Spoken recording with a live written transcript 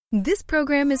This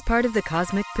program is part of the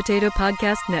Cosmic Potato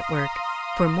Podcast Network.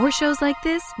 For more shows like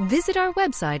this, visit our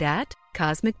website at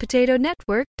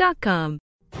cosmicpotatonetwork.com.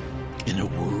 In a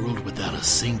world without a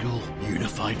single,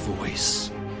 unified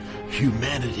voice,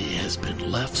 humanity has been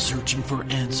left searching for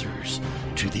answers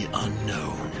to the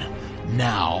unknown.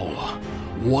 Now,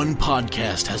 one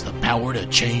podcast has the power to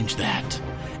change that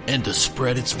and to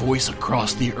spread its voice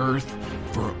across the earth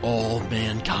for all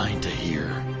mankind to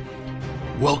hear.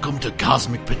 Welcome to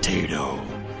Cosmic Potato,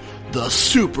 the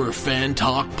Super Fan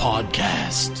Talk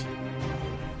Podcast.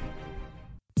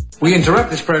 We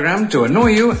interrupt this program to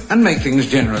annoy you and make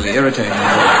things generally irritating.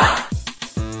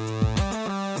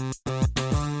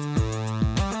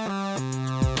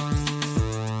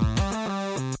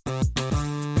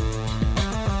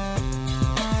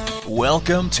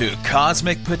 Welcome to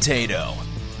Cosmic Potato,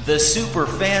 the Super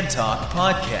Fan Talk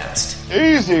Podcast.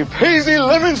 Easy peasy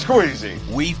lemon squeezy.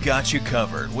 We've got you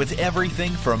covered with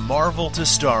everything from Marvel to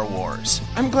Star Wars.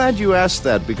 I'm glad you asked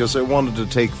that because I wanted to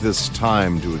take this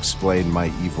time to explain my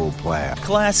evil plan.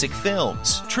 Classic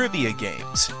films, trivia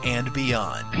games, and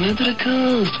beyond. Come to the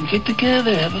coast and get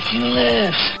together, have a few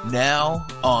laughs. Now,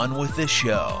 on with the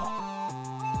show.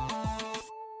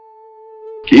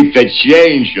 Keep the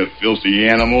change, you filthy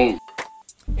animal.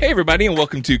 Hey everybody, and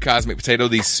welcome to Cosmic Potato,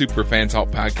 the Super Fan Talk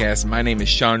Podcast. My name is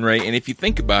Sean Ray, and if you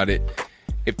think about it,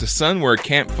 if the sun were a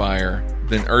campfire,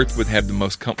 then Earth would have the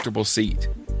most comfortable seat.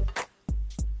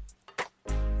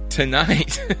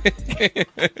 Tonight,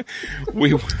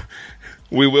 we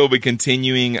will be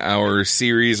continuing our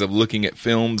series of looking at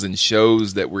films and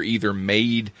shows that were either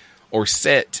made or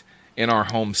set in our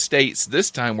home states. This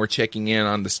time we're checking in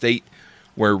on the state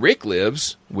where Rick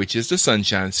lives, which is the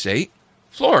Sunshine State,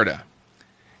 Florida.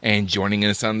 And joining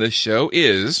us on this show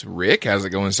is Rick. How's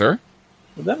it going, sir?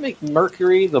 Would that make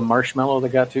Mercury the marshmallow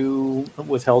that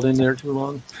was held in there too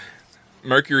long?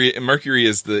 Mercury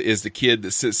is the kid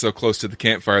that sits so close to the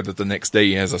campfire that the next day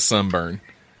he has a sunburn.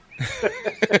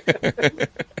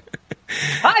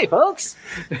 Hi, folks.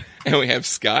 And we have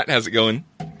Scott. How's it going?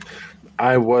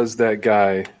 I was that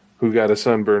guy who got a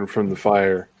sunburn from the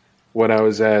fire when I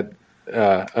was at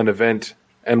an event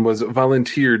and was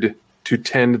volunteered to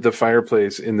tend the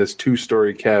fireplace in this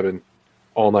 2-story cabin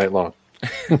all night long.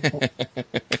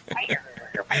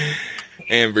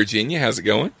 And Virginia, how's it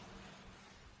going?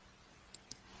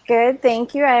 Good,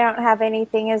 thank you. I don't have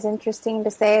anything as interesting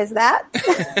to say as that.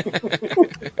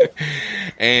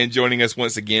 And joining us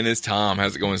once again is Tom.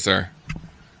 How's it going, sir?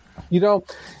 You know,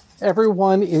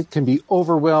 everyone, it can be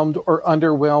overwhelmed or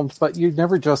underwhelmed, but you're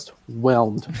never just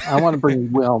whelmed. I want to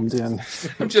bring whelmed in.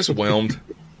 I'm just whelmed.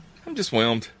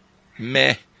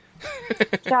 Meh.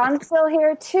 John's still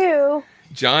here, too.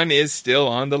 John is still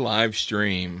on the live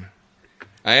stream.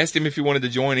 I asked him if he wanted to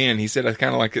join in. He said, I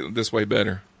kind of like it this way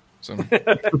better. So,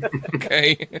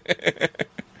 okay.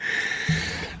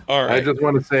 All right. I just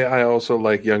want to say I also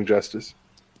like Young Justice.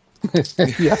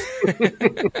 Yeah.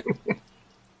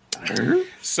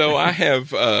 So I have...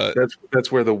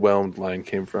 That's where the whelmed line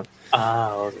came from.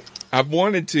 Okay. I've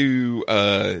wanted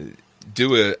to...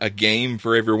 do a game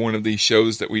for every one of these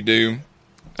shows that we do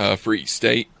for each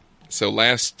state. So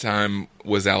last time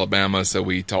was Alabama, so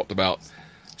we talked about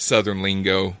Southern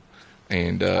lingo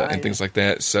and things like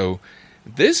that. So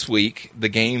this week the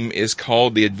game is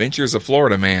called The Adventures of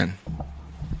Florida Man.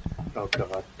 Oh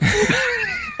God!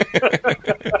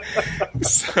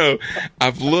 So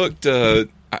I've looked, and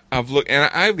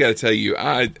I've got to tell you,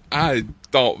 I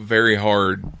thought very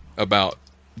hard about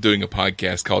doing a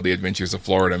podcast called The Adventures of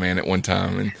Florida Man at one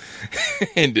time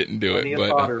and didn't do it.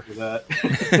 But for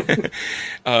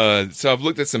that. so I've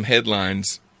looked at some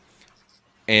headlines,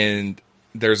 and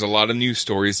there's a lot of news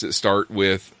stories that start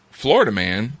with Florida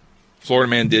Man. Florida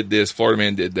Man did this. Florida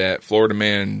Man did that. Florida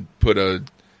Man put a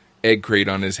egg crate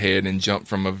on his head and jumped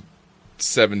from a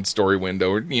 7-story window,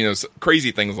 or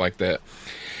crazy things like that.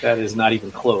 That is not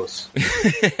even close.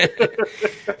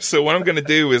 So what I'm going to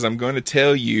do is I'm going to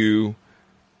tell you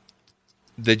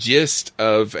the gist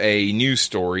of a news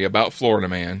story about Florida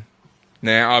Man.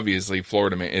 Now, obviously,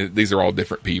 Florida Man, these are all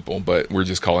different people, but we're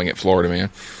just calling it Florida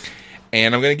Man.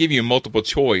 And I'm going to give you a multiple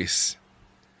choice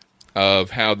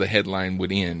of how the headline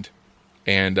would end.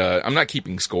 And I'm not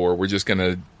keeping score. We're just going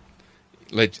to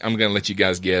I'm going to let you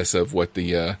guys guess of what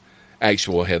the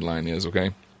actual headline is,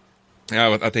 okay?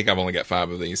 I think I've only got 5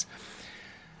 of these.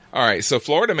 All right, so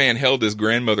Florida Man held his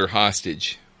grandmother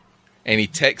hostage, and he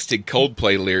texted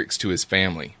Coldplay lyrics to his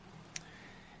family.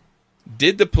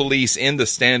 Did the police end the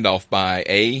standoff by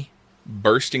A,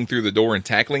 bursting through the door and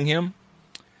tackling him,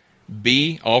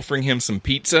 B, offering him some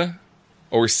pizza,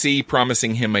 or C,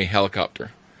 promising him a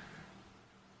helicopter?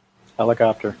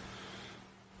 Helicopter.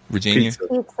 Virginia?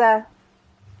 Pizza.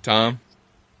 Tom?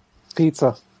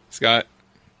 Pizza. Scott?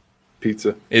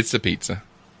 Pizza. It's the pizza.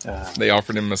 They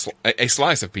offered him a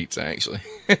slice of pizza, actually.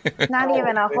 Not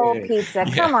even a whole pizza.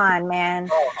 Come on, man.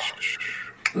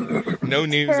 No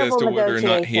news Terrible as to whether or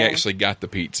not he negotiation. actually got the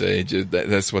pizza.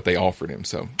 That's what they offered him.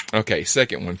 So, okay,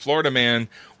 second one. Florida man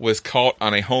was caught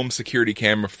on a home security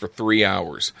camera for 3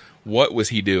 hours. What was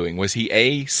he doing? Was he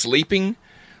A, sleeping?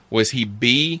 Was he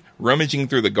B, rummaging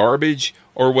through the garbage?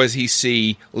 Or was he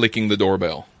C, licking the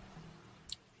doorbell?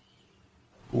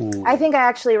 Ooh. I think I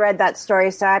actually read that story,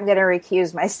 so I'm going to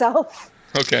recuse myself.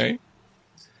 Okay.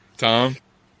 Tom?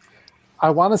 I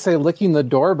want to say licking the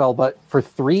doorbell, but for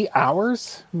 3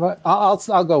 hours? But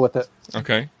I'll go with it.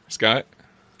 Okay. Scott?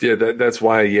 Yeah, that's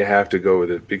why you have to go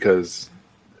with it, because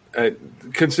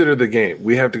consider the game.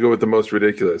 We have to go with the most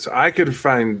ridiculous. I could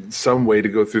find some way to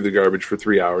go through the garbage for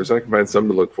 3 hours. I can find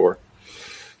something to look for.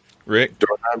 Rick?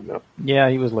 Doorknob? No. Yeah,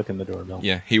 he was licking the doorbell.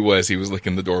 Yeah, he was. He was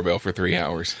licking the doorbell for 3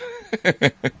 hours.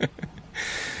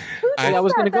 I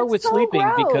was going to go with so sleeping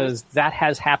gross. because that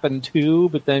has happened too.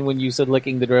 But then when you said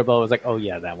licking the doorbell, I was like, oh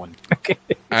yeah, that one. Okay.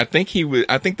 I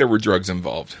think there were drugs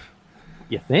involved.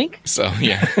 You think? So,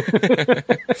 yeah.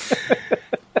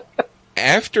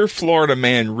 After Florida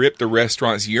man ripped the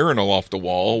restaurant's urinal off the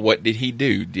wall, what did he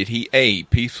do? Did he A,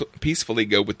 peacefully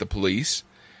go with the police,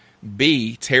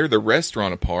 B, tear the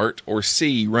restaurant apart, or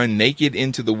C, run naked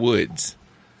into the woods?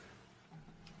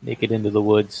 Naked into the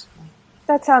woods.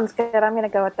 That sounds good. I'm going to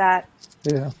go with that.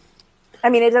 Yeah. I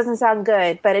mean, it doesn't sound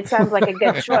good, but it sounds like a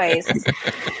good choice.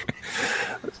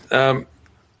 I'm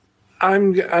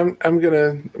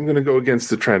gonna go against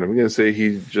the trend. I'm gonna say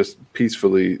he just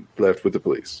peacefully left with the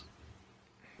police.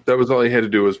 That was all he had to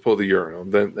do was pull the urinal.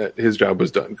 Then his job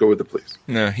was done. Go with the police.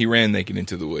 No, he ran naked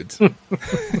into the woods.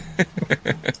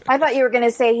 I thought you were going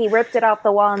to say he ripped it off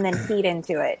the wall and then peed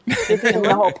into it. Defeating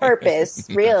the whole purpose,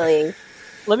 really.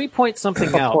 Let me point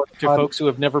something out to folks who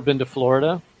have never been to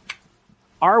Florida.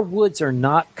 Our woods are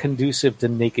not conducive to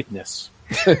nakedness.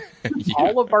 Yeah.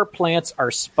 All of our plants are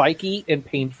spiky and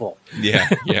painful. Yeah,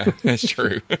 that's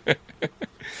true.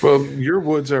 Well, your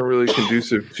woods aren't really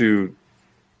conducive to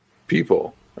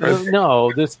people.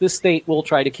 No, this state will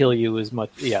try to kill you as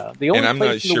much. Yeah, the only And I'm not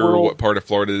place in the sure world, what part of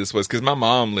Florida this was, because my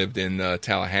mom lived in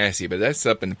Tallahassee, but that's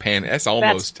up in the That's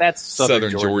almost that's southern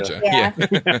Georgia. Yeah.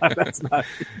 that's not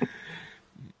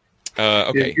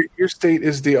Okay. Yeah, your state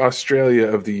is the Australia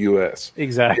of the U.S.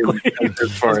 exactly.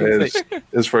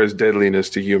 as far as deadliness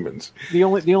to humans. The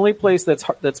only place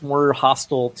that's more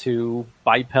hostile to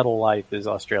bipedal life is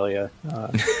Australia,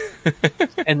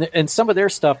 and some of their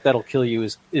stuff that'll kill you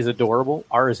is adorable.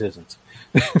 Ours isn't.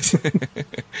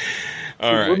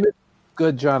 All right.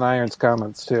 Good John Irons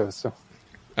comments, too. So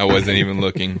I wasn't even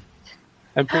looking.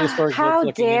 And prehistoric. How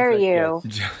dare you?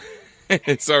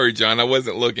 Sorry, John. I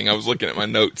wasn't looking. I was looking at my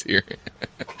notes here.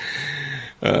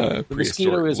 The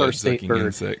mosquito is our state bird.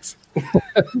 Insects.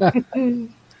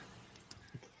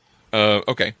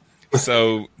 Okay.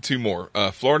 So, two more.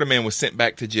 Florida man was sent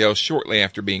back to jail shortly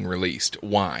after being released.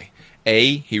 Why?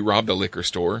 A, he robbed a liquor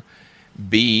store.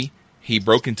 B, he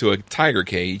broke into a tiger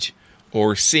cage.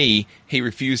 Or C, he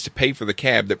refused to pay for the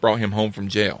cab that brought him home from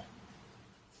jail.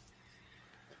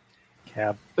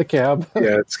 Cab. the cab.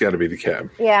 Yeah, it's got to be the cab.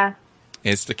 Yeah.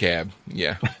 It's the cab.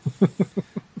 Yeah.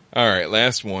 All right,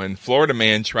 last one. Florida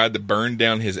man tried to burn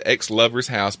down his ex-lover's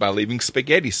house by leaving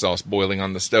spaghetti sauce boiling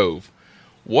on the stove.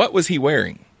 What was he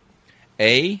wearing?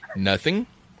 A, nothing.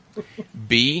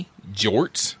 B,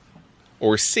 jorts.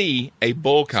 Or C, a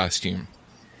bull costume.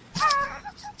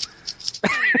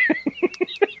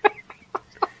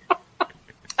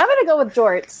 I'm going to go with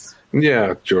jorts.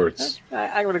 Yeah, jorts.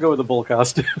 I'm going to go with the bull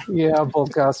costume. Yeah, bull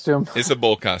costume. It's a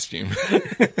bull costume.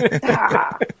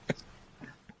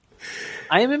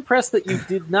 I am impressed that you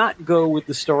did not go with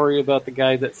the story about the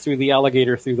guy that threw the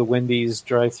alligator through the Wendy's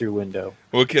drive-through window.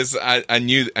 Well, because I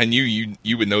knew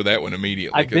you would know that one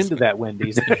immediately. I've been to that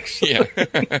Wendy's. Actually. Yeah.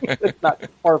 It's not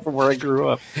far from where I grew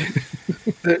up.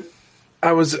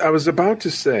 I was about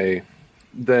to say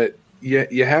that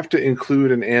you have to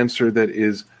include an answer that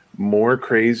is more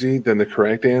crazy than the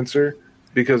correct answer,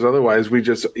 because otherwise we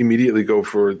just immediately go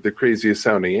for the craziest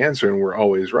sounding answer and we're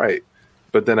always right.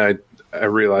 But then I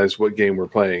realized what game we're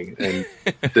playing, and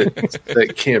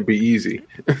that can't be easy.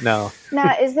 No.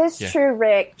 Now, is this true,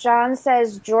 Rick? John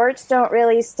says jorts don't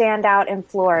really stand out in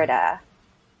Florida.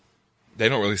 They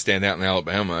don't really stand out in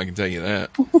Alabama, I can tell you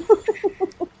that.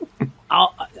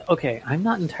 Okay, I'm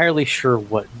not entirely sure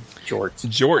what jorts.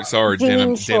 Jorts are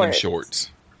denim shorts.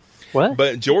 What?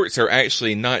 But jorts are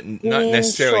actually not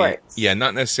necessarily shorts.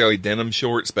 not necessarily denim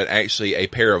shorts, but actually a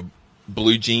pair of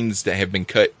blue jeans that have been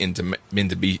cut into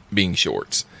being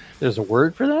shorts. There's a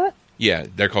word for that? Yeah,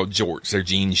 they're called jorts. They're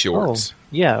jean shorts. Oh,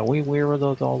 yeah, we wear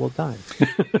those all the time.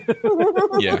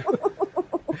 Yeah.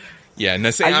 Yeah,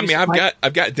 and see,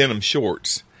 I've got denim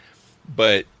shorts,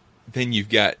 but then you've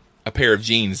got a pair of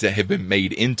jeans that have been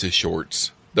made into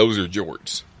shorts. Those are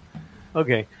jorts.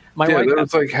 Okay. That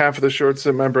was like half of the shorts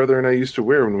that my brother and I used to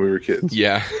wear when we were kids.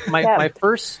 Yeah. My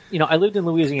first, I lived in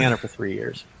Louisiana for 3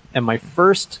 years, and my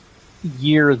first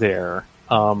year there,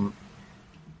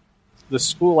 the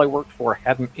school I worked for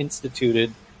hadn't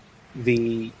instituted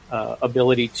the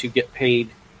ability to get paid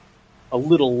a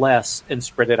little less and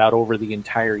spread it out over the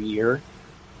entire year.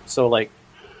 So, like,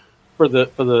 for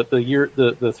the year,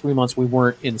 the 3 months we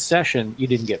weren't in session, you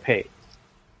didn't get paid.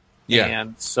 Yeah.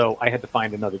 And so I had to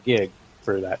find another gig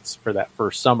for that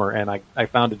first summer, and I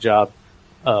found a job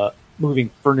moving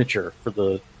furniture for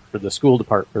the school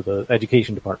department, for the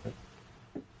education department.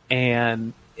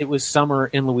 And it was summer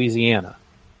in Louisiana.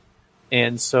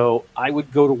 And so I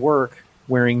would go to work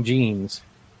wearing jeans,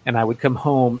 and I would come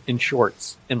home in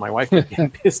shorts, and my wife would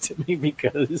get pissed at me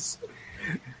because,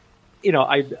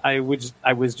 I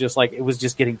was just like, it was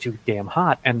just getting too damn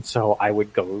hot. And so I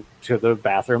would go to the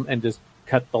bathroom and just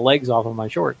cut the legs off of my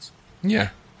shorts. Yeah.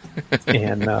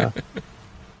 And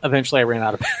eventually I ran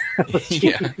out of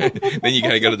yeah. Then you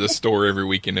got to go to the store every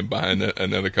weekend and buy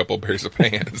another couple of pairs of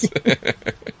pants.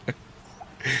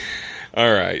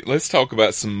 All right, let's talk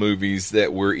about some movies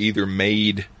that were either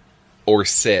made or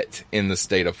set in the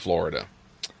state of Florida.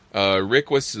 Rick,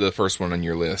 what's the first one on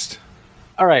your list?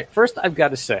 All right, first I've got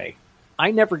to say, I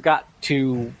never got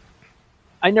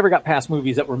past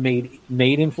movies that were made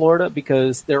in Florida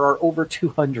because there are over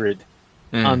 200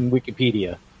 on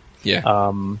Wikipedia. Yeah.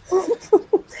 John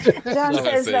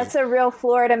says that's a real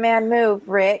Florida man move,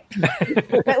 Rick.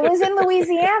 But it was in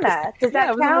Louisiana. Does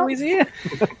that count? In Louisiana.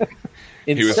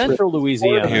 In central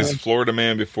Louisiana. He was Florida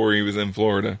man before he was in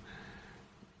Florida.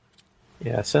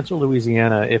 Yeah, central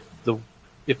Louisiana. If the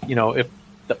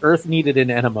earth needed an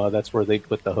enema, that's where they'd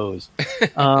put the hose.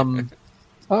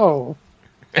 Oh.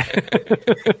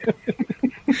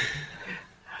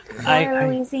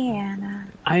 Louisiana.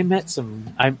 I met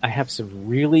I have some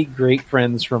really great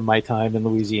friends from my time in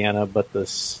Louisiana, but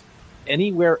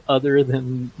anywhere other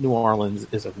than New Orleans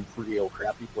is a real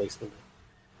crappy place to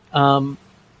live.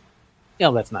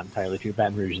 That's not entirely true.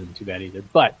 Baton Rouge isn't too bad either,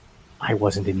 but I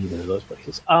wasn't in either of those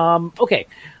places. Okay.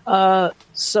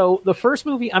 So the first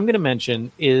movie I'm going to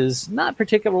mention is not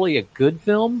particularly a good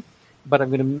film, but I'm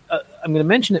going to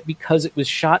mention it because it was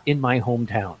shot in my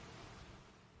hometown.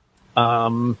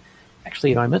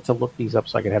 Actually, I meant to look these up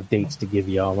so I could have dates to give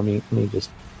y'all. Let me just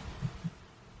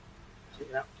check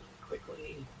it out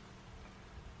quickly.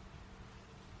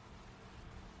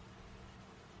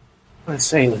 Let's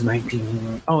say it was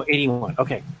 81.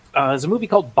 Okay. There's a movie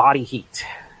called Body Heat.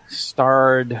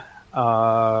 Starred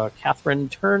Catherine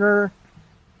Turner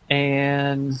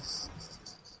and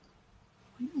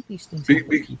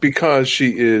because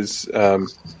she is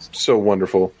so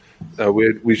wonderful.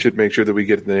 We should make sure that we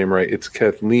get the name right. It's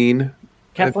Kathleen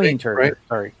Turner. Right?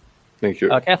 Sorry. Thank you.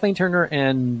 Kathleen Turner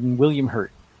and William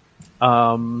Hurt.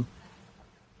 I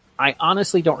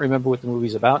honestly don't remember what the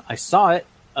movie's about. I saw it,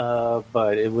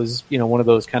 but it was one of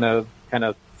those kind of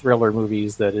thriller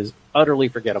movies that is utterly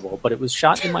forgettable. But it was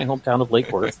shot in my hometown of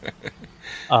Lake Worth,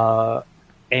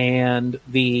 and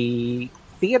the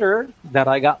theater that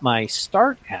I got my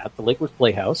start at, the Lake Worth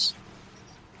Playhouse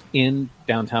in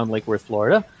downtown Lake Worth,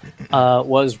 Florida,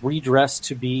 was redressed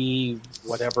to be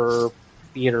whatever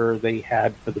theater they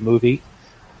had for the movie.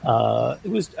 It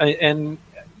was, and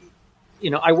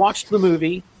I watched the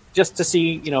movie just to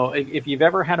see, if you've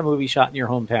ever had a movie shot in your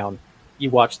hometown, you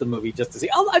watch the movie just to see,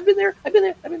 oh, I've been there.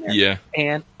 Yeah.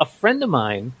 And a friend of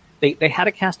mine, they had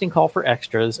a casting call for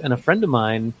extras, and a friend of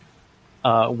mine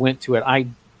went to it. I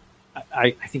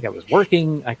think I was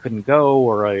working. I couldn't go,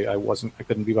 or I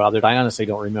couldn't be bothered. I honestly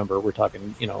don't remember. We're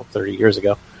talking, 30 years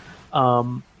ago.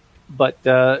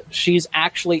 But she's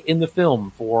actually in the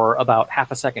film for about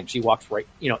half a second. She walks right,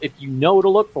 if you know to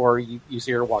look for her, you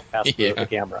see her walk past the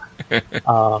camera.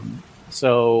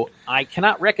 So I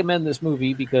cannot recommend this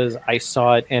movie because I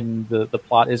saw it and the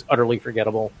plot is utterly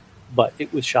forgettable, but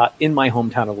it was shot in my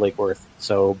hometown of Lake Worth.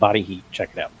 So Body Heat, check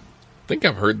it out. I think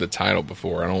I've heard the title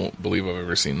before. I don't believe I've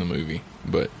ever seen the movie,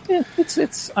 but yeah,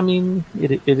 it's. I mean,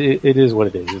 it is what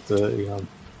it is. It's a.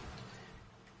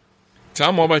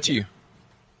 Tom, what about you?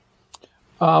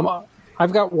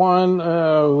 I've got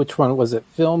one. Which one was it?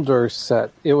 Filmed or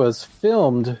set? It was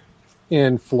filmed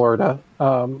in Florida.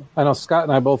 I know Scott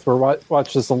and I both were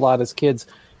watched this a lot as kids.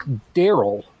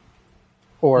 Daryl,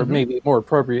 or maybe more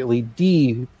appropriately,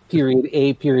 D. period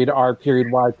A period R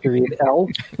period Y period L.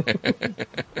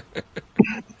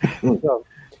 So,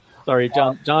 sorry,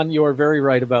 John. John, you are very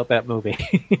right about that movie.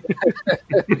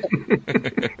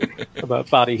 About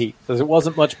body heat, because it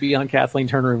wasn't much beyond Kathleen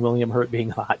Turner and William Hurt being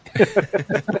hot.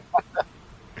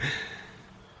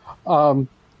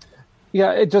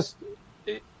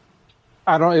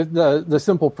 I don't. The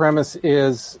simple premise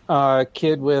is a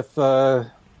kid with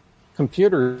a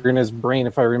computer in his brain,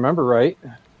 if I remember right.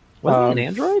 Was it an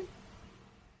android?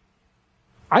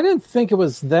 I didn't think it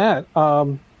was that.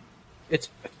 It's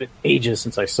been ages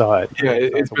since I saw it. Yeah,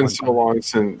 it's been so long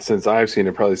since I've seen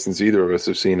it, probably since either of us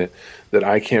have seen it, that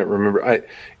I can't remember.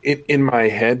 In my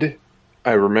head,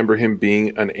 I remember him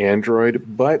being an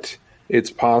android, but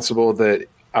it's possible that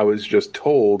I was just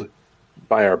told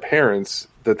by our parents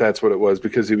that that's what it was,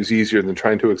 because it was easier than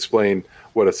trying to explain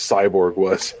what a cyborg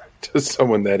was to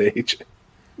someone that age.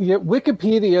 Yeah,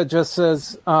 Wikipedia just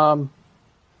says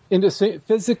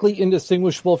physically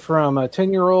indistinguishable from a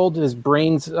 10-year-old. His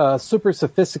brain's super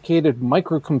sophisticated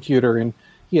microcomputer, and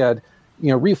he had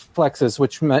reflexes,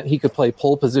 which meant he could play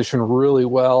pole position really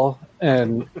well,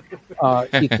 and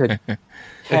he could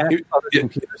hack other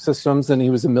computer systems. And he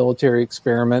was a military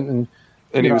experiment,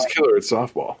 and he was killer at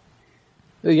softball.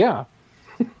 Yeah.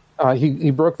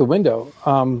 He broke the window.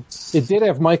 It did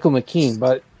have Michael McKean,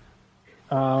 but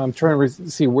I'm trying to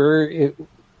see where it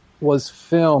was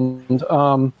filmed.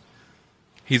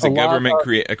 He's a government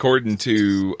according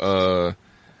to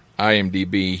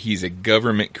IMDb, he's a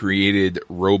government-created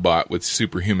robot with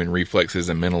superhuman reflexes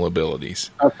and mental abilities.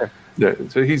 Okay. Yeah,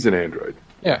 so he's an android.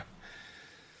 Yeah.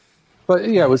 But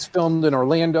yeah, it was filmed in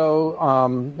Orlando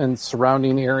and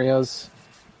surrounding areas.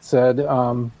 It said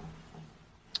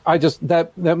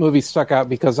that movie stuck out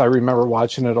because I remember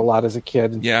watching it a lot as a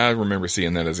kid. Yeah, I remember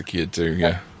seeing that as a kid too.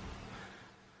 Yeah.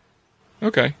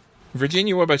 Okay,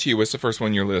 Virginia, what about you? What's the first one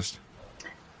on your list?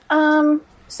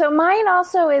 So mine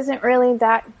also isn't really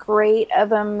that great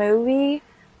of a movie,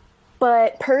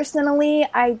 but personally,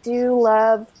 I do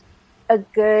love a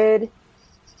good,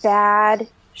 bad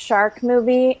shark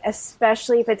movie,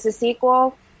 especially if it's a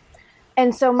sequel.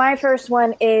 And so my first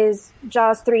one is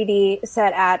Jaws 3D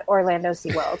set at Orlando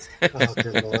SeaWorld. Oh,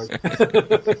 good Lord.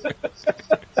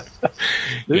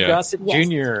 Lou Gossett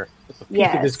Jr.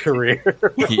 Yes. Of his career.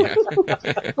 Yeah.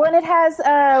 When it has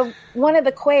one of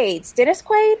the Quaids, Dennis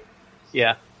Quaid?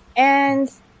 Yeah.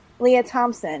 And Leah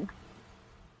Thompson.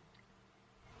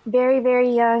 Very,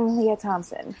 very young Leah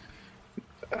Thompson.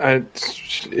 I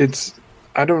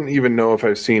don't even know if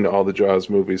I've seen all the Jaws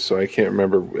movies, so I can't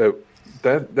remember.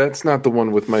 That's not the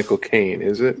one with Michael Caine,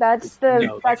 is it? That's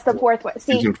the fourth one.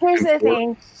 See, here's the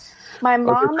thing. My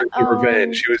mom The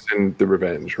Revenge. She was in The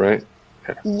Revenge, right?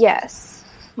 Yeah. Yes.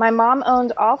 My mom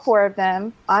owned all four of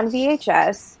them on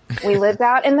VHS. We lived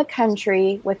out in the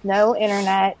country with no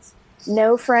internet,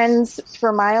 no friends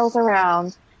for miles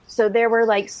around. So there were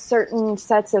like certain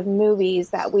sets of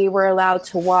movies that we were allowed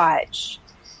to watch.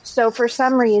 So for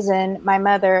some reason, my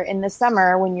mother in the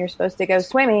summer, when you're supposed to go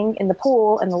swimming in the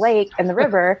pool and the lake and the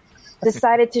river,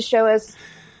 decided to show us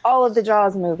all of the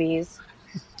Jaws movies.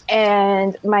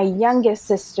 And my youngest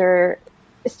sister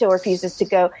still refuses to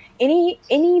go. Any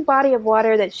body of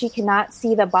water that she cannot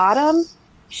see the bottom,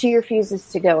 she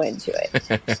refuses to go into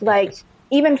it. Like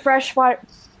even freshwater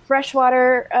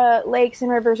lakes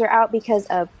and rivers are out because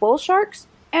of bull sharks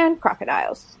and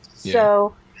crocodiles. Yeah.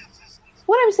 So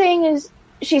what I'm saying is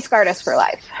she scarred us for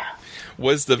life.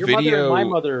 Was the Your video... mother and my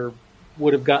mother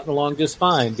would have gotten along just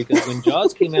fine, because when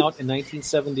Jaws came out in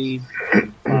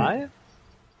 1975?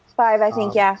 I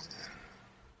think, yeah.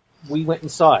 We went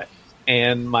and saw it.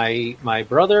 And my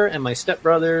brother and my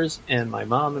stepbrothers and my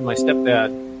mom and my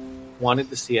stepdad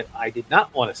wanted to see it. I did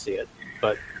not want to see it,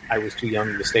 but I was too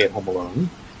young to stay at home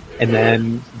alone. And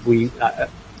then we...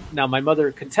 now, my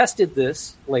mother contested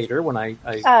this later when I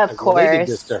related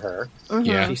this to her. Mm-hmm.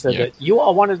 Yeah, she said that you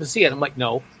all wanted to see it. I'm like,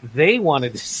 no, they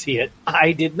wanted to see it.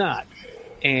 I did not.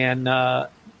 And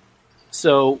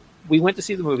so we went to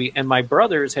see the movie, and my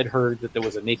brothers had heard that there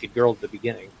was a naked girl at the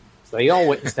beginning. So they all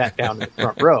went and sat down in the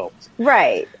front row.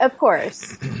 Right, of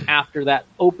course. After that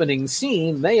opening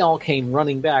scene, they all came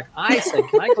running back. I said,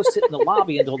 can I go sit in the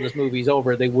lobby until this movie's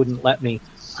over? They wouldn't let me.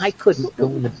 I couldn't go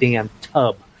in the damn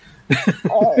tub.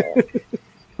 Oh.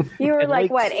 You were like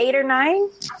what, 8 or 9?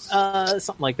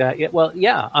 Something like that. Yeah. Well,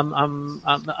 yeah. I'm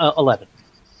 11.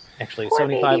 Actually, Poor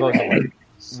 75. I was 11.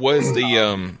 Was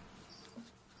the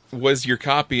was your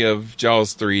copy of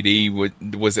Jaws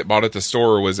 3D, was it bought at the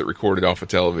store or was it recorded off of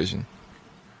television?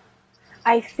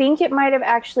 I think it might have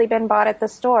actually been bought at the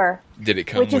store. Did it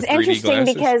come with 3D glasses? Which is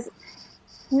interesting because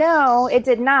no, it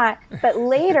did not. But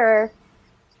later,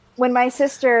 when my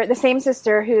sister, the same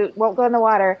sister who won't go in the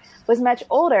water, was much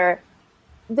older,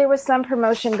 there was some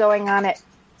promotion going on at.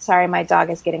 Sorry, my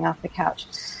dog is getting off the couch.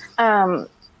 There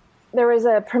was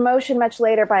a promotion much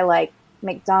later by like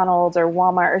McDonald's or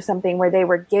Walmart or something where they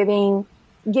were giving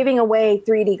away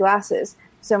 3D glasses.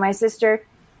 So my sister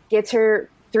gets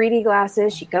her 3D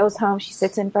glasses. She goes home. She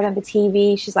sits in front of the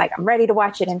TV. She's like, I'm ready to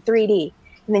watch it in 3D.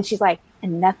 And then she's like,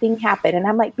 and nothing happened. And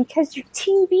I'm like, because your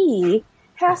TV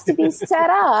has to be set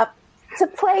up to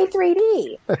play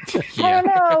 3D. I don't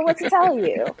know what to tell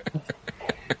you.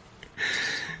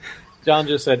 John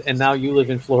just said, and now you live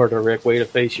in Florida, Rick. Way to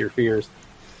face your fears.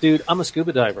 Dude, I'm a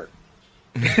scuba diver.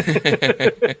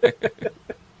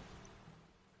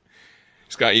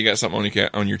 Scott, you got something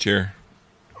on your chair?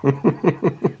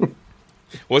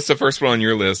 What's the first one on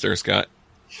your list there, Scott?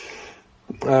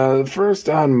 First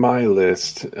on my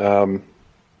list,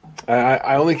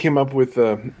 I only came up with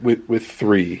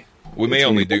 3. We may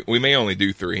only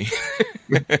do 3.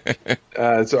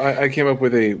 So I came up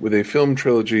with a film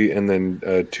trilogy and then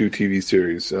 2 TV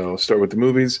series. So I'll start with the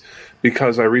movies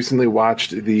because I recently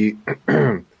watched the.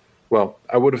 Well,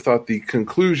 I would have thought the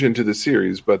conclusion to the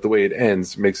series, but the way it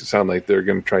ends makes it sound like they're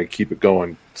going to try to keep it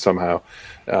going somehow.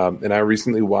 And I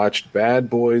recently watched Bad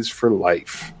Boys for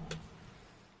Life.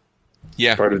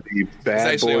 Yeah, part of the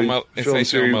Bad Boys film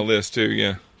series on my list too.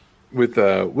 Yeah, with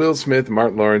Will Smith,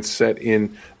 Martin Lawrence, set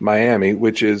in Miami,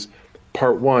 which is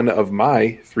part 1 of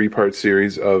my 3-part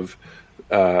series of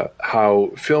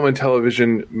how film and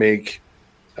television make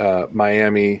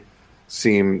Miami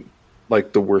seem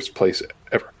like the worst place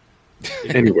ever.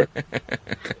 Anywhere.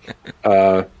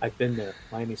 I've been there.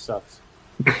 Miami sucks.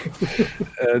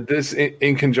 This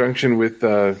in conjunction with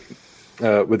the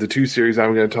 2 series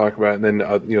I'm going to talk about, and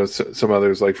then some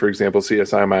others, like for example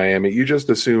CSI Miami. You just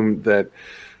assume that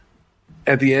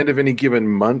at the end of any given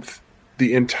month,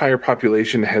 the entire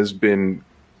population has been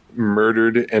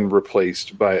murdered and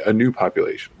replaced by a new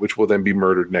population, which will then be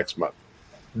murdered next month.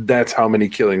 That's how many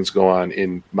killings go on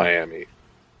in Miami,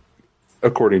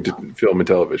 according to film and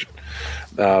television.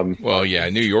 Well, yeah,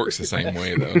 New York's the same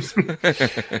way, though.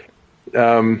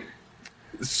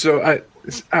 So I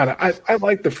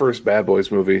like the first Bad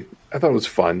Boys movie. I thought it was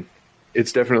fun.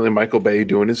 It's definitely Michael Bay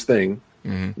doing his thing.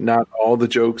 Mm-hmm. Not all the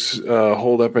jokes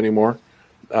hold up anymore,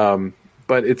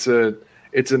 but it's a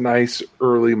nice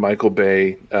early Michael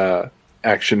Bay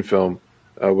action film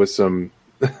with some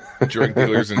drug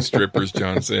dealers and strippers.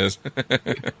 John says.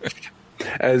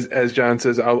 As John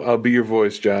says, I'll be your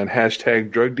voice, John.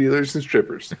 # drug dealers and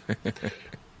strippers.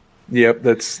 Yep,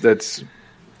 that's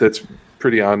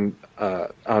pretty on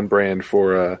brand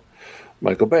for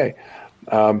Michael Bay.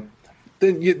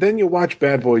 Then you watch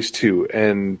Bad Boys 2,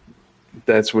 and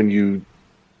that's when you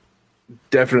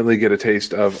definitely get a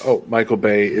taste of Michael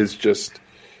Bay is just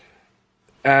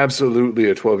absolutely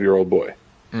a 12-year-old boy.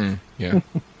 Yeah.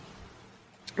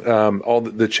 All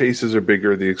the chases are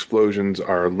bigger, the explosions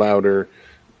are louder,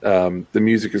 the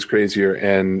music is crazier,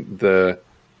 and the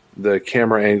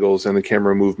camera angles and the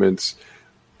camera movements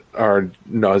are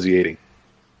nauseating.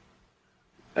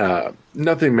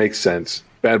 Nothing makes sense.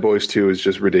 Bad Boys 2 is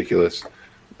just ridiculous.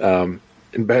 And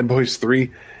Bad Boys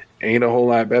 3 ain't a whole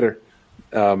lot better.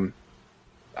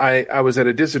 I was at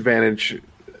a disadvantage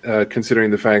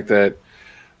considering the fact that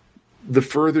the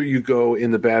further you go in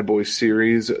the Bad Boys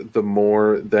series, the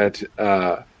more that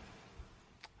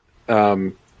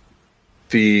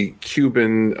the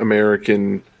Cuban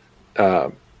American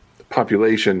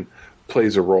population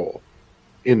plays a role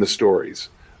in the stories,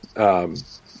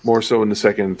 more so in the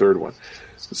second and third one.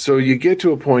 So you get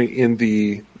to a point in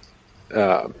the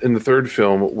third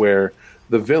film where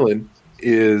the villain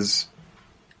is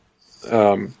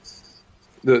the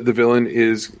villain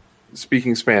is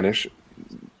speaking Spanish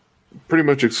pretty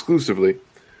much exclusively,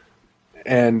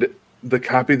 and the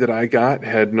copy that I got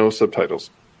had no subtitles.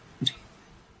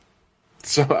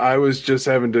 So I was just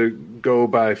having to go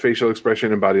by facial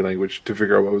expression and body language to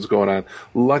figure out what was going on.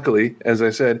 Luckily, as I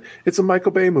said, it's a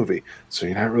Michael Bay movie, so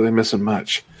you're not really missing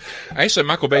much. Actually,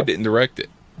 Michael Bay didn't direct it.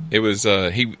 It was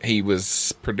he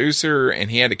was producer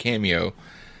and he had a cameo,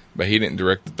 but he didn't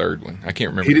direct the third one. I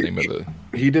can't remember the name of the.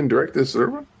 He didn't direct this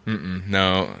third one?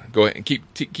 No, go ahead and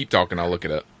keep talking. I'll look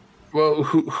it up. Well,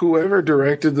 whoever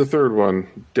directed the third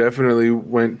one definitely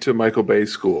went to Michael Bay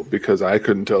school because I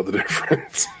couldn't tell the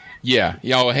difference. Yeah,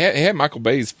 y'all had Michael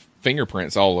Bay's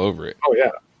fingerprints all over it. Oh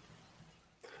yeah.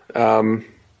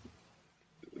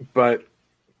 But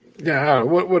yeah, I don't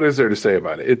know. What is there to say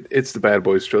about it? It's the Bad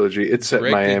Boys trilogy. It's set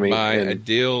in Miami by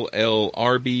Adil El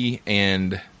Arbi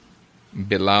and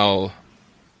Bilal.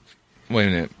 Wait a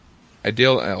minute,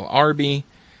 Adil El Arbi.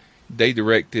 They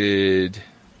directed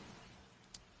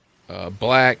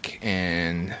Black,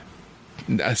 and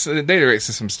they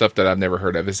directed some stuff that I've never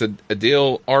heard of. It's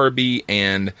Adil Arabi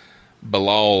and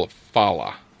Bilal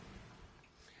Fallah.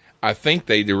 I think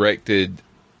they directed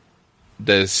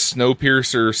the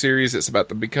Snowpiercer series that's about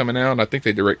to be coming out. I think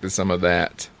they directed some of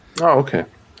that. Oh, okay.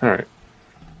 All right.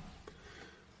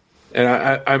 And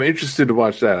I'm interested to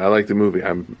watch that. I like the movie.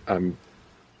 I'm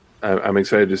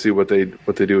excited to see what they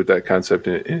do with that concept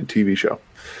in a TV show.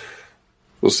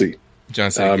 We'll see.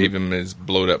 John said he gave him his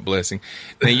blowed up blessing.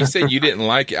 Now, you said you didn't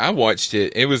like it. I watched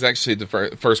it. It was actually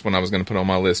the first one I was going to put on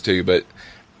my list too, but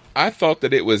I thought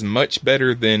that it was much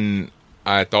better than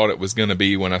I thought it was going to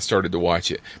be when I started to watch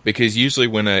it. Because usually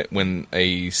when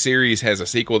a series has a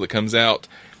sequel that comes out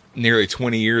nearly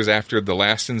 20 years after the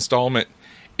last installment,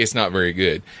 it's not very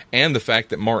good. And the fact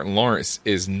that Martin Lawrence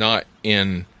is not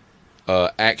in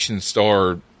action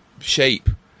star shape,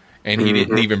 and he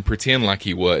didn't even pretend like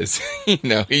he was.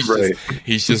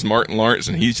 He's just Martin Lawrence,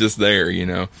 and he's just there.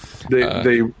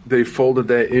 They folded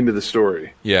that into the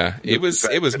story. Yeah, it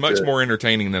was much more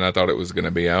entertaining than I thought it was going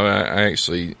to be. I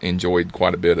actually enjoyed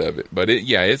quite a bit of it, but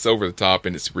it's over the top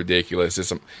and it's ridiculous.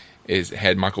 It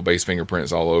had Michael Bay's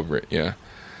fingerprints all over it. Yeah.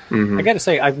 Mm-hmm. I got to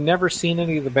say, I've never seen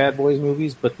any of the Bad Boys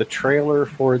movies, but the trailer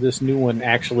for this new one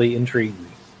actually intrigued me.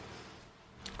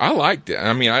 I liked it.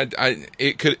 I mean,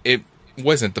 it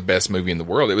wasn't the best movie in the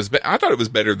world. I thought it was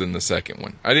better than the second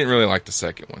one. I didn't really like the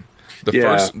second one.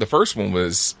 The first one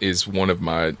is one of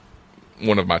my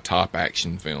top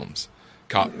action films,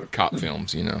 cop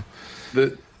films.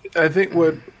 I think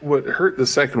what hurt the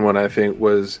second one, I think,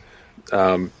 was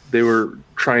they were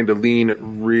trying to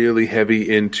lean really heavy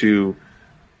into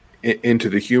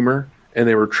the humor, and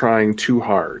they were trying too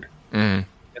hard. Mm.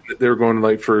 They were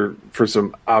going for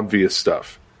some obvious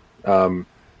stuff.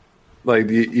 Like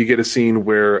you get a scene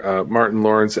where Martin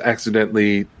Lawrence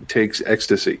accidentally takes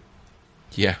ecstasy.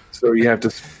 Yeah. So you have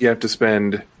to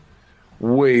spend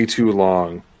way too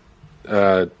long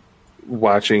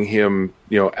watching him,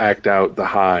 act out the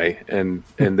high, and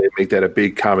they make that a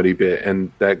big comedy bit,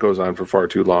 and that goes on for far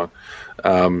too long.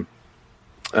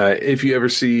 If you ever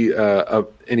see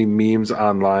any memes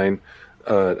online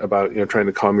about trying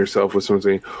to calm yourself with someone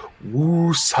saying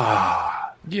 "woosah,"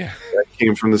 yeah, that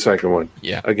came from the second one.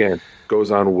 Yeah, again,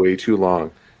 goes on way too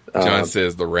long. John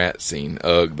says the rat scene.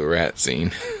 Ugh, the rat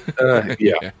scene.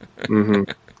 Yeah. Mm-hmm.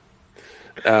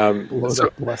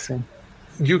 Blessing.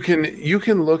 You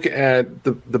can look at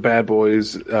the Bad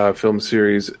Boys film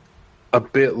series a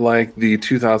bit like the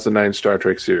 2009 Star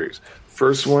Trek series.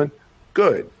 First one,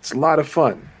 good. It's a lot of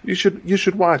fun. You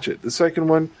should watch it. The second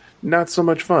one, not so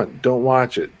much fun. Don't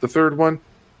watch it. The third one,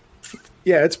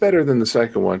 yeah, it's better than the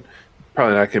second one.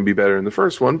 Probably not going to be better than the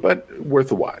first one, but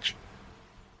worth a watch.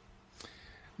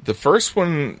 The first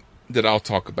one that I'll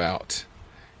talk about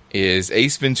is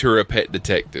Ace Ventura: Pet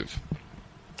Detective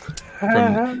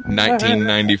from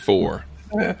 1994.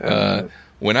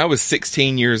 When I was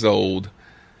 16 years old,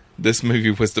 this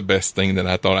movie was the best thing that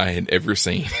I thought I had ever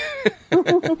seen.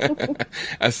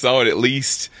 I saw it at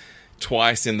least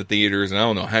twice in the theaters, and I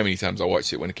don't know how many times I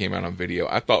watched it when it came out on video.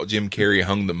 I thought Jim Carrey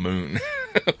hung the moon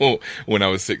when I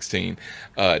was 16.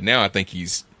 Now I think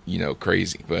he's,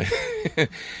 crazy, but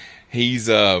he's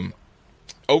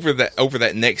over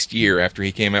that next year after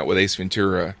he came out with Ace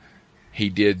Ventura, he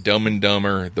did Dumb and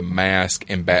Dumber, The Mask,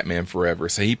 and Batman Forever.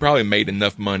 So he probably made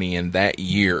enough money in that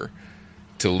year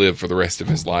to live for the rest of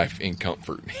his life in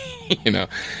comfort,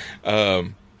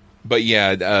 But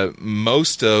yeah,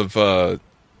 most of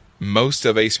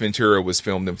Ace Ventura was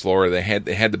filmed in Florida. They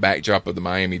had the backdrop of the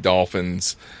Miami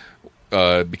Dolphins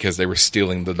because they were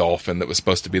stealing the dolphin that was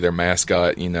supposed to be their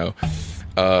mascot.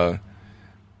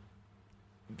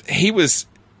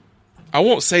 I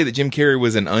won't say that Jim Carrey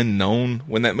was an unknown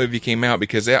when that movie came out,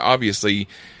 because obviously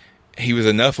he was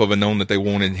enough of a known that they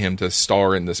wanted him to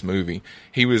star in this movie.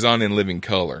 He was on In Living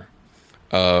Color.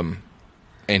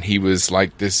 And he was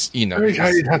like this, Let me show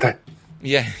you something.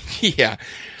 Yeah.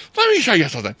 Let me show you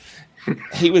something.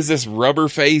 He was this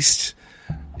rubber-faced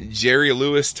Jerry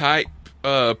Lewis type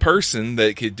person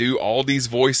that could do all these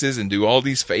voices and do all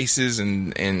these faces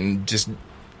and just,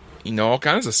 all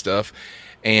kinds of stuff.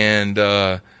 And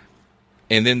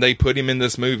then they put him in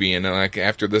this movie, and like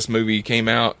after this movie came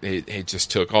out, it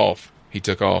just took off. He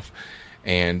took off.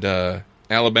 And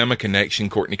Alabama Connection,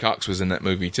 Courtney Cox was in that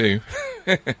movie too.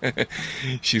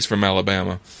 She's from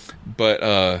Alabama.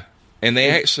 But and they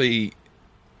actually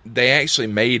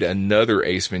made another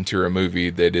Ace Ventura movie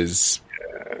that is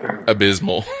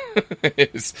abysmal.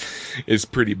 It's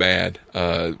pretty bad.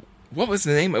 what was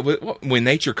the name of it? When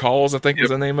Nature Calls, I think was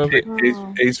the name of it.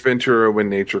 Ace Ventura: When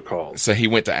Nature Calls. So he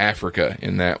went to Africa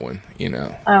in that one, you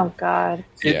know. Oh God.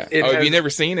 Yeah. Have you never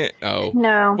seen it? Oh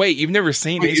No. Wait, you've never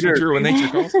seen Ace Ventura: When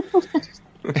Nature Calls?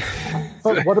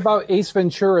 But what about Ace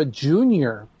Ventura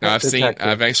Jr.?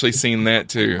 I've actually seen that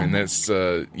too, and that's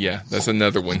that's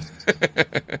another one.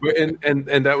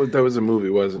 and that was a movie,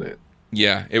 wasn't it?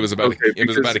 Yeah, it was about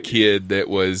about a kid that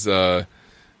was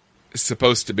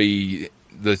supposed to be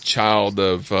the child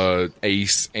of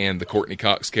Ace and the Courtney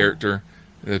Cox character.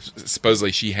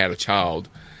 Supposedly she had a child,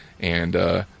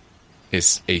 and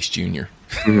it's Ace Jr.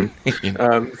 Mm-hmm. You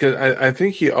know? Because I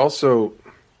think he also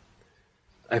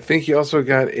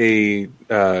got an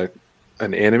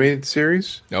animated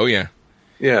series. Oh yeah.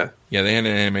 Yeah. Yeah, they had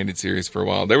an animated series for a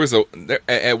while.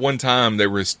 At one time there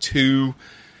was 2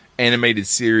 animated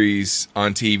series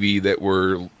on TV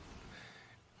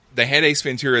they had Ace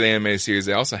Ventura, the animated series.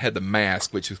 They also had The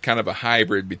Mask, which was kind of a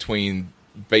hybrid between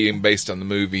being based on the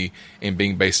movie and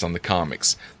being based on the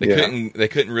comics. They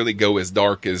couldn't really go as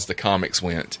dark as the comics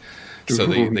went. So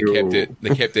they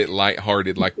kept it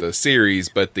lighthearted like the series,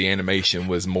 but the animation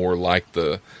was more like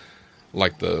the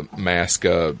Mask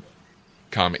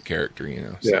comic character, you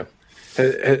know. So. Yeah.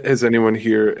 Has anyone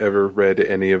here ever read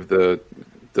any of the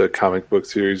comic book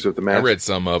series of The Mask? I read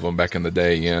some of them back in the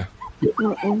day, yeah.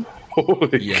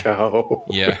 Holy cow.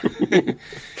 Yeah.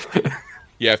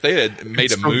 Yeah, if they had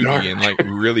made a movie and like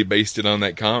really based it on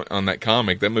that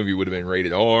comic, that movie would have been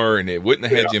rated R, and it wouldn't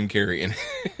have had Jim Carrey in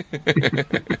it.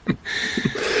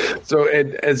 So,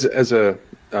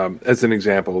 as an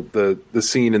example, the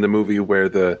scene in the movie where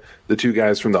the 2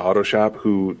 guys from the auto shop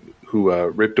who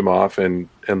ripped him off and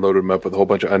loaded him up with a whole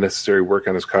bunch of unnecessary work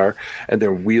on his car, and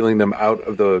they're wheeling them out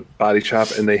of the body shop,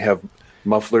 and they have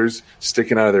mufflers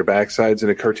sticking out of their backsides in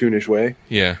a cartoonish way.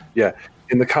 Yeah. Yeah.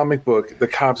 In the comic book, the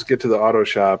cops get to the auto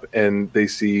shop and they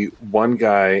see one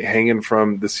guy hanging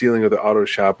from the ceiling of the auto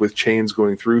shop with chains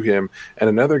going through him, and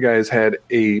another guy's had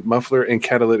a muffler and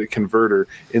catalytic converter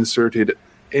inserted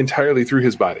entirely through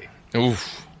his body.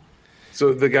 Oof.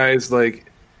 So the guy's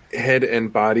like head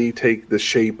and body take the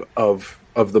shape of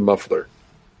the muffler.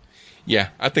 Yeah,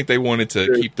 I think they wanted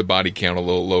to keep the body count a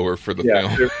little lower for the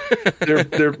film.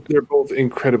 they're both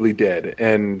incredibly dead,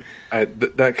 and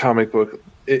that comic book.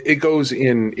 It goes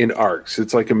in arcs.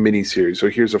 It's like a mini-series. So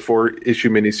here's a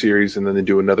 4-issue mini-series, and then they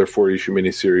do another 4-issue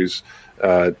mini-series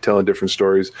telling different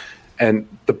stories. And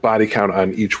the body count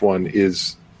on each one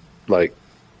is like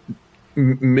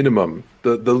minimum.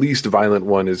 The least violent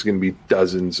one is going to be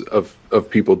dozens of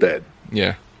people dead.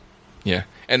 Yeah. Yeah.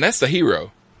 And that's the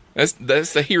hero.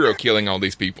 That's the hero killing all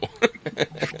these people.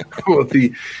 Well,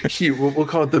 we'll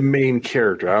call it the main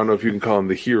character. I don't know if you can call him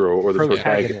the hero or the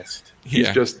protagonist.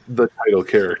 He's just the title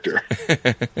character.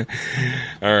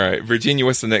 All right, Virginia,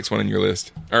 what's the next one on your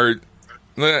list? Or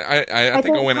I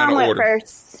think I went out of order.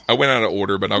 First. I went out of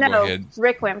order, but I'll go ahead.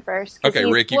 Rick went first. Okay,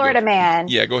 he's Rick, Florida man.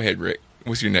 Yeah, go ahead, Rick.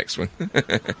 What's your next one?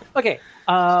 Okay,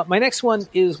 my next one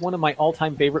is one of my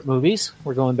all-time favorite movies.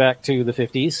 We're going back to the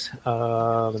 50s.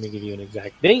 Let me give you an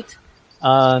exact date.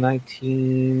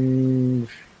 19.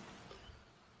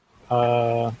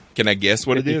 Can I guess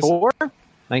what it is?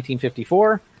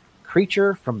 1954.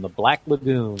 Creature from the Black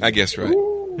Lagoon. I guess right.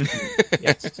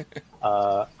 Yes.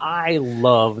 I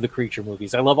love the Creature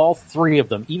movies. I love all 3 of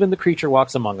them, even The Creature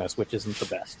Walks Among Us, which isn't the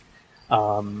best.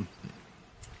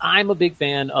 I'm a big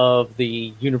fan of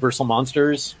the Universal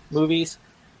Monsters movies.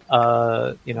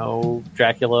 Dracula,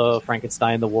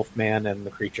 Frankenstein, the Wolfman, and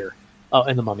the Creature.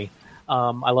 And the Mummy.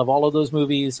 I love all of those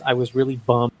movies. I was really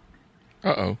bummed.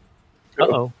 Uh-oh. I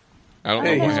don't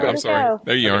know why. I'm sorry.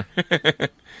 There you are.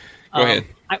 Go ahead.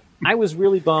 I was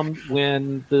really bummed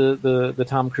when the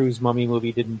Tom Cruise Mummy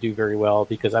movie didn't do very well,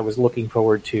 because I was looking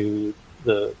forward to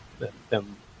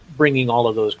them bringing all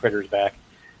of those critters back.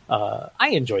 I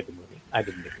enjoyed the movie. I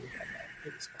didn't think it was that bad.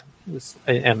 It was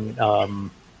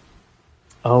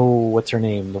fun. What's her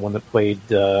name? The one that played.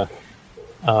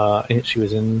 She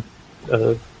was in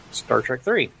Star Trek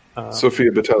 3.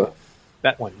 Sophia Boutella.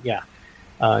 That one, yeah.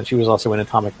 She was also in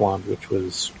Atomic Blonde, which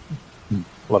was.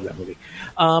 Love that movie.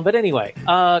 But anyway,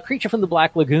 Creature from the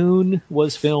Black Lagoon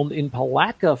was filmed in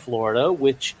Palatka, Florida,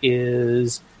 which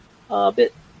is a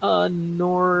bit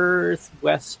northeast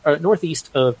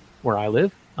of where I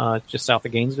live, just south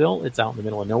of Gainesville. It's out in the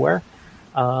middle of nowhere.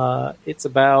 It's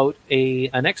about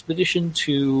an expedition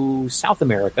to South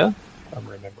America, if I'm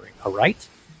remembering right,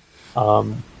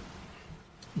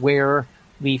 where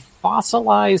the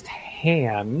fossilized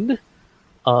hand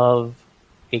of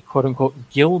a quote-unquote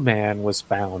gill man was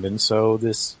found. And so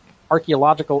this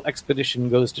archaeological expedition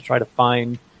goes to try to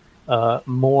find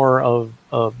more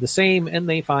of the same, and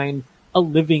they find a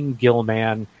living gill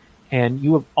man. And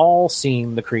you have all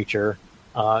seen The Creature.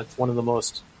 It's one of the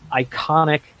most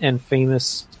iconic and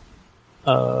famous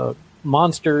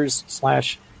monsters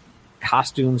 /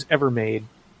 costumes ever made.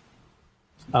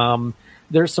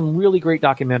 There's some really great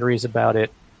documentaries about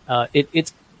it.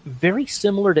 It's very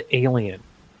similar to Alien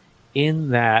in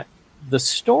that the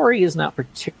story is not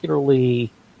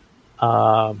particularly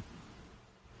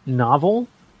novel,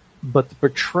 but the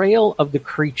portrayal of the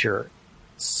creature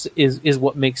is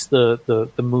what makes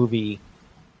the movie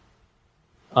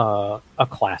a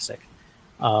classic.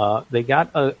 They got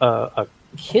a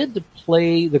kid to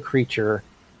play the creature.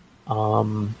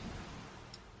 What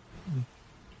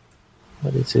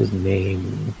is his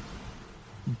name?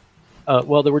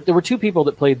 Well, there were two people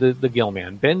that played the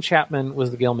Gillman. Ben Chapman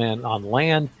was the Gillman on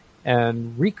land,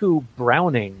 and Riku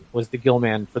Browning was the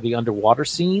Gillman for the underwater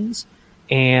scenes.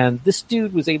 And this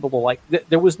dude was able to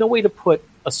there was no way to put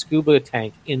a scuba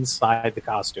tank inside the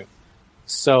costume.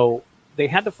 So they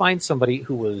had to find somebody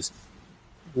who was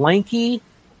lanky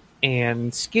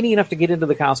and skinny enough to get into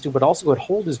the costume, but also could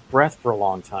hold his breath for a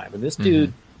long time. And this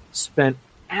dude spent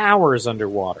hours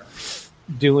underwater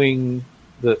doing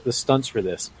the stunts for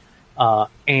this.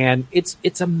 And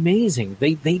it's amazing.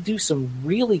 They do some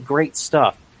really great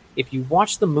stuff. If you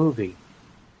watch the movie,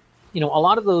 a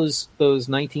lot of those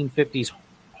 1950s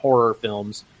horror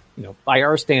films, by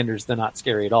our standards, they're not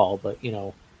scary at all, but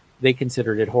they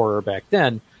considered it horror back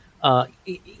then. They're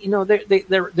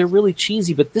really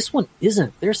cheesy, but this one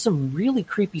isn't. There's some really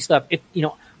creepy stuff.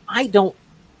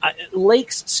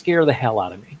 Lakes scare the hell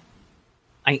out of me.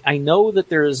 I know that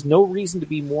there is no reason to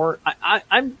be more.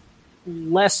 I'm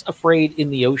less afraid in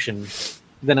the ocean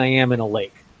than I am in a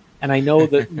lake. And I know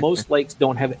that most lakes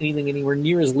don't have anything anywhere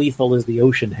near as lethal as the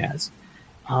ocean has.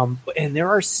 And there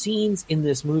are scenes in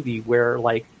this movie where,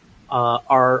 the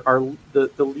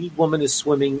lead woman is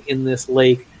swimming in this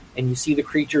lake, and you see the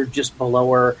creature just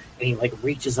below her, and he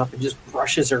reaches up and just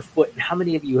brushes her foot. And how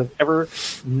many of you have ever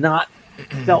not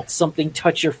felt something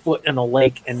touch your foot in a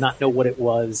lake and not know what it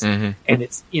was? Mm-hmm. And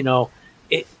it's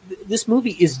this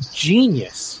movie is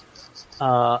genius.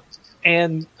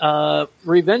 And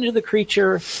Revenge of the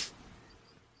Creature,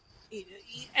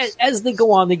 as they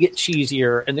go on, they get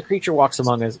cheesier, and The Creature Walks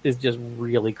Among Us is just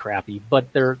really crappy.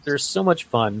 But they're so much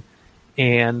fun,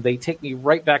 and they take me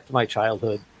right back to my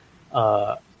childhood.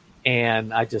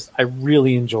 And I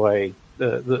really enjoy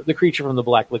the Creature from the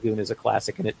Black Lagoon is a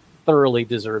classic, and it thoroughly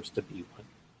deserves to be one.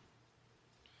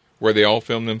 Were they all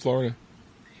filmed in Florida?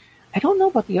 I don't know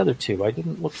about the other two. I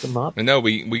didn't look them up. I know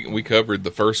we covered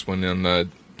the first one in the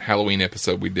Halloween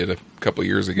episode we did a couple of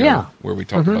years ago, where we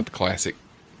talked about the classic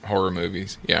horror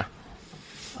movies. Yeah.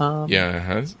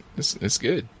 It's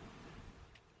good.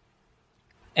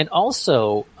 And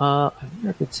also, I wonder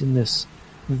if it's in this.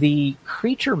 The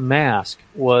creature mask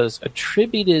was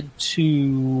attributed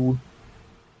to.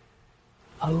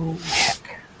 Oh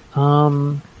heck!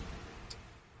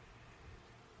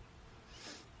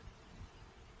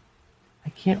 I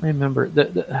can't remember.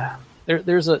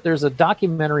 There's a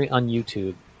documentary on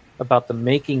YouTube about the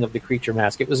making of the creature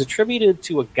mask. It was attributed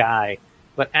to a guy,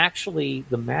 but actually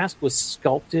the mask was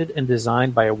sculpted and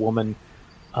designed by a woman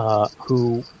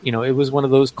who, it was one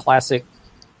of those classic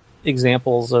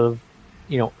examples of,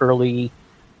 early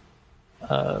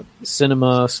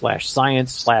cinema /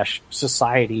 science /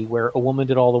 society where a woman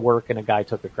did all the work and a guy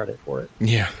took the credit for it.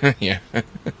 Yeah, yeah.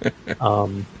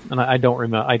 And I don't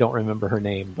remember her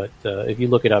name, but if you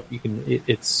look it up, you can.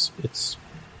 It's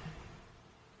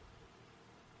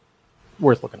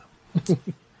worth looking up.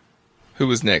 Who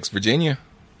was next? Virginia?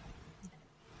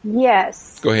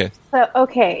 Yes. Go ahead.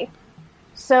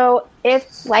 So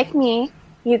if, like me,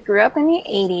 you grew up in the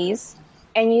 80s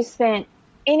and you spent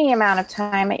any amount of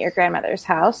time at your grandmother's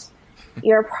house,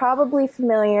 you're probably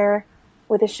familiar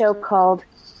with a show called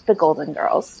The Golden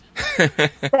Girls.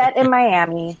 Set in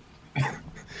Miami.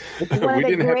 We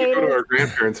didn't have to go to our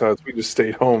grandparents' house. We just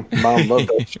stayed home. Mom loved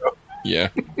that show. Yeah.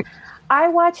 I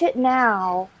watch it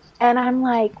now, and I'm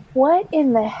like, what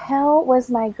in the hell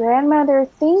was my grandmother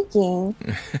thinking?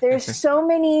 There's so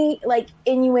many,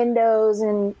 innuendos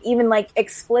and even,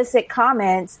 explicit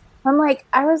comments. I'm like,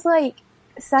 I was,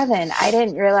 7. I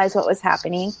didn't realize what was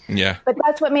happening. Yeah. But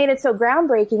that's what made it so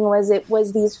groundbreaking it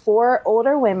was these 4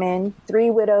 older women, 3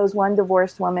 widows, 1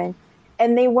 divorced woman,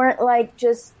 and they weren't,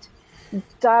 just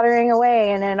doddering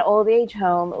away in an old age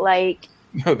home.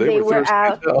 No, they were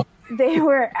out. They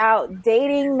were out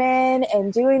dating men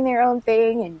and doing their own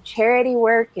thing and charity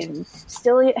work and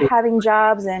still having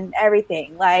jobs and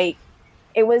everything.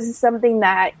 It was something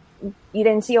that you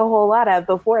didn't see a whole lot of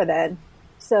before then.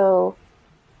 So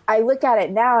I look at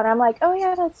it now and I'm like, oh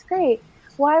yeah, that's great.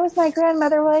 Why was my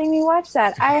grandmother letting me watch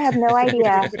that? I have no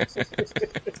idea.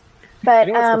 But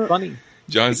You know what's funny?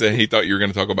 John said he thought you were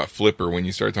going to talk about Flipper when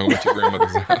you started talking about your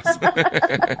grandmother's house.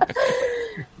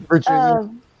 Virginia,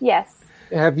 yes.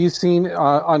 have you seen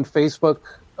on Facebook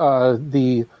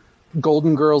the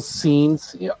Golden Girls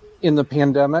scenes in the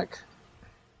pandemic?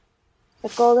 The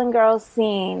Golden Girls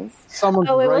scenes. Someone's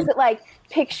it right- was like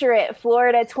Picture It,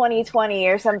 Florida 2020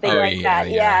 or something like that.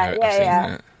 Yeah.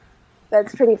 That.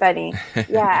 That's pretty funny.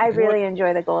 Yeah, I really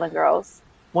enjoy the Golden Girls.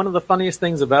 One of the funniest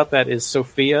things about that is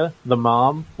Sophia, the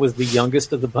mom, was the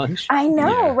youngest of the bunch. I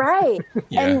know, right?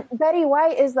 Yeah. And Betty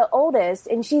White is the oldest,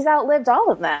 and she's outlived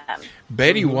all of them.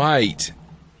 Betty White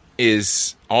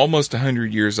is almost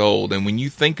 100 years old, and when you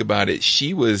think about it,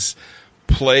 she was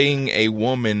playing a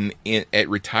woman at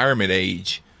retirement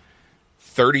age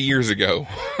 30 years ago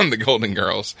on the Golden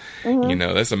Girls. Mhm. You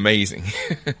know, that's amazing.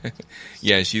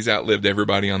 Yeah, she's outlived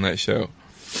everybody on that show.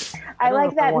 I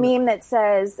like that meme that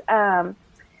says,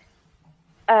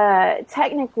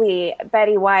 technically,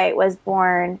 Betty White was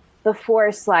born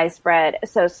before sliced bread,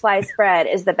 so sliced bread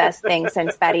is the best thing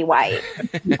since Betty White.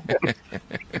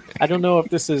 I don't know if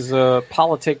this is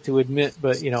politic to admit,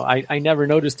 but I never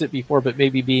noticed it before. But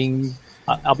maybe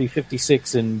I'll be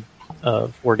 56 in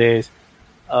 4 days.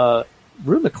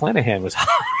 Rue McClanahan was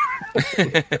hot.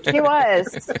 She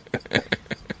was.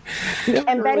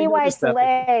 And Betty White's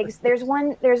legs. There's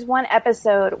one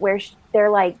episode where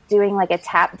they're like doing like a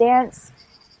tap dance,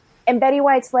 and Betty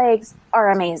White's legs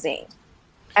are amazing.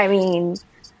 I mean,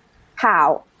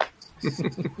 how?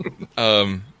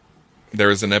 There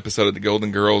was an episode of the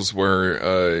Golden Girls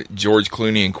where George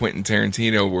Clooney and Quentin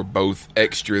Tarantino were both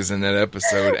extras in that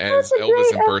episode as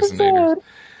Elvis impersonators.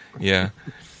 Yeah.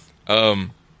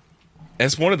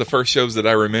 That's one of the first shows that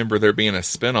I remember there being a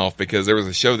spinoff, because there was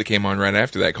a show that came on right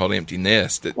after that called Empty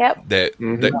Nest. That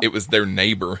it was their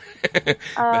neighbor.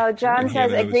 Oh, John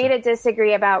says, agree to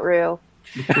disagree about Rue.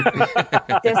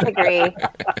 Disagree.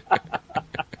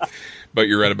 But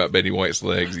you're right about Betty White's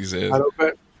legs, he says.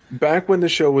 Back when the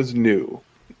show was new,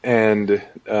 and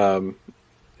Tom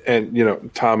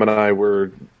and I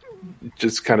were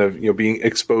just kind of being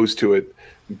exposed to it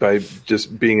by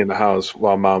just being in the house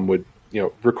while Mom would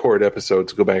record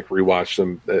episodes, go back, rewatch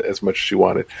them as much as she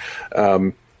wanted.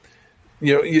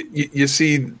 You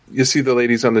see the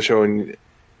ladies on the show, and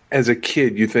as a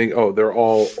kid, you think, oh, they're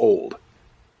all old.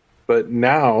 But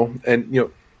now,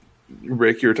 and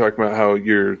Rick, you were talking about how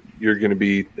you're going to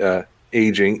be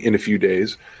aging in a few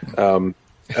days. In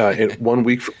 1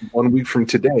 week from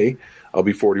today, I'll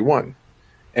be 41,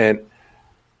 and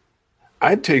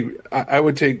I would take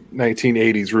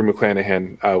 1980s Rue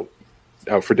McClanahan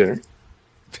out for dinner.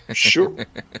 Sure.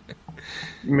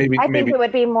 Maybe I think it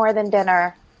would be more than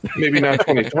dinner. Maybe not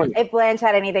 2020. If Blanche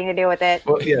had anything to do with it.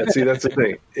 Well, yeah. See, that's the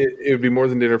thing. It would be more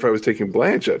than dinner if I was taking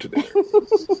Blanche out to dinner.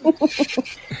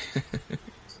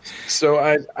 So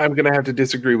I'm going to have to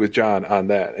disagree with John on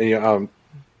that. And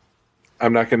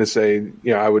I'm not going to say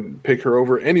I would pick her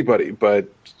over anybody, but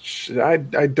I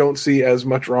don't see as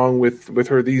much wrong with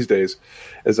her these days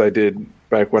as I did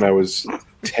back when I was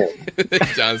 10.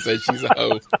 John said she's a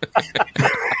hoe.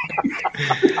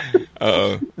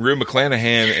 Rue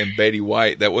McClanahan and Betty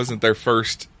White, that wasn't their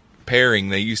first pairing.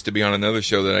 They used to be on another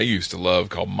show that I used to love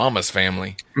called Mama's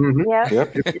Family. Mm-hmm.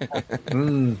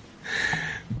 Yeah.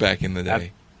 Back in the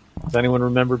day. Does anyone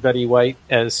remember Betty White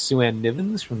as Sue Ann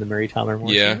Nivens from the Mary Tyler Moore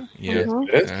Show?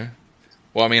 Yeah.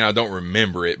 Well, I mean, I don't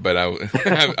remember it, but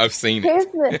I've seen it. Here's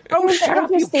the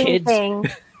interesting thing.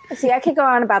 See, I could go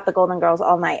on about the Golden Girls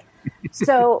all night.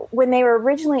 So when they were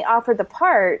originally offered the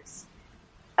parts,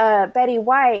 Betty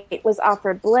White was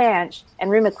offered Blanche and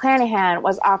Rue McClanahan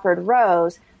was offered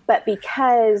Rose, but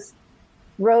because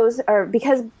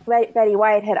Betty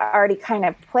White had already kind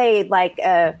of played like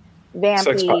a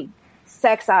vampy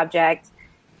sex object,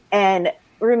 and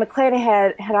Rue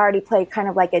McClanahan had already played kind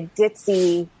of like a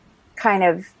ditzy kind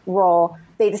of role,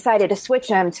 they decided to switch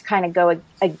them to kind of go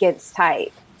against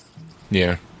type.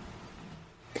 Yeah.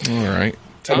 All right.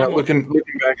 Tom, looking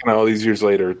back on all these years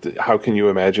later, how can you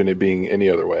imagine it being any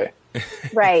other way?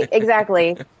 Right,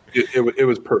 exactly. It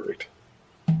was perfect.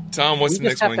 Tom, what's the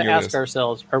next one? We just have to ask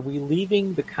ourselves: are we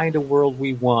leaving the kind of world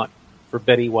we want for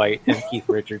Betty White and Keith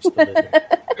Richards to live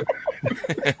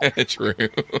in? True.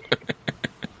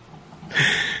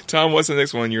 Tom, what's the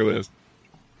next one on your list?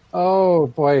 Oh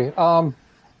boy,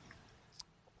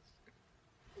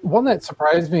 one that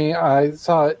surprised me. I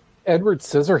saw Edward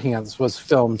Scissorhands was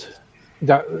filmed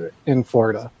in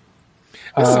Florida.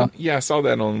 I saw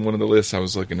that on one of the lists I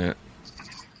was looking at.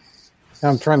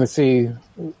 I'm trying to see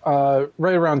right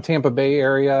around Tampa Bay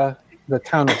area, the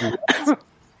town of Lutz.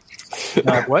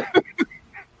 What?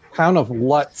 Town of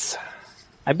Lutz.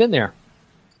 I've been there.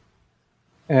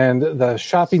 And the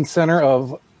shopping center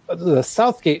of the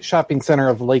Southgate Shopping Center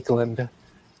of Lakeland.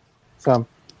 So,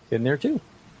 been there too.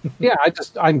 Yeah,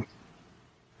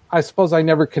 I suppose I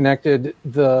never connected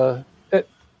the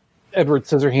Edward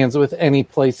Scissorhands with any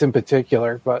place in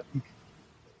particular, but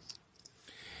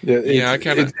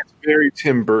it's very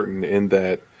Tim Burton in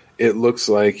that it looks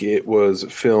like it was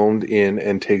filmed in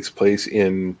and takes place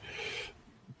in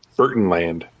Burton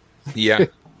Land. Yeah,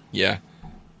 yeah.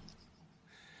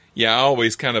 Yeah, I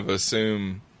always kind of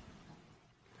assume.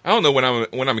 I don't know,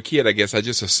 when I'm a kid, I guess I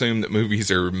just assume that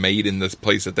movies are made in this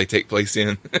place that they take place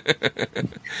in.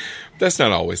 That's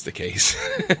not always the case.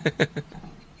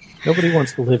 Nobody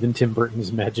wants to live in Tim Burton's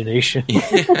imagination.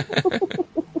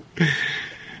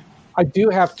 I do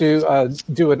have to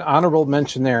do an honorable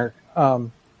mention there.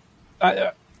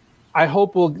 I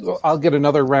hope I'll get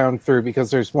another round through, because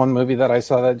there's one movie that I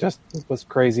saw that just was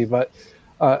crazy. But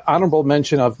honorable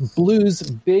mention of Blue's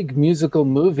big musical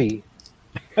movie.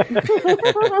 With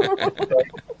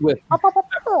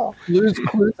Blue's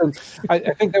Clues, and I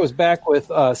think that was back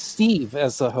with Steve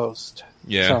as the host.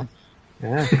 Yeah. So,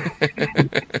 yeah.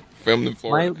 Filmed in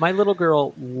Florida. My little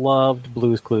girl loved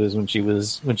Blue's Clues when she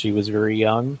was very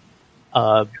young,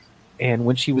 and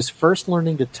when she was first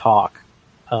learning to talk,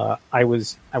 I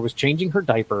was changing her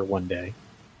diaper one day,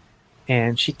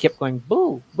 and she kept going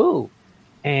boo boo,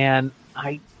 and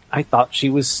I thought she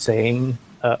was saying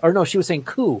she was saying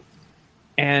coo.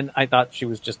 And I thought she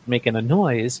was just making a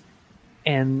noise,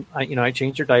 and I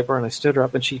changed her diaper and I stood her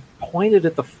up, and she pointed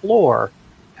at the floor,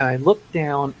 and I looked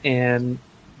down, and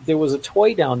there was a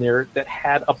toy down there that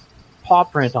had a paw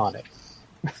print on it.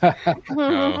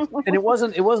 And it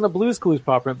wasn't a Blue's Clues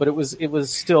paw print, but it was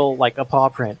still like a paw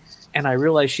print. And I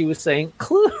realized she was saying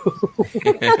Clue.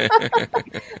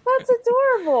 That's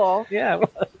adorable. Yeah.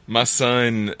 My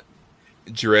son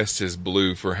dressed as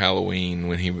Blue for Halloween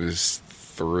when he was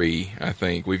 3, I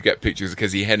think. We've got pictures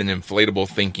because he had an inflatable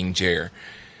thinking chair,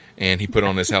 and he put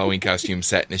on his Halloween costume,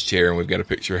 sat in his chair, and we've got a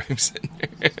picture of him sitting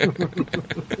there.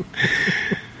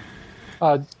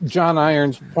 John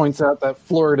Irons points out that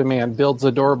Florida Man builds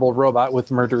adorable robot with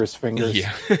murderous fingers.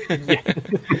 Yeah.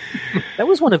 That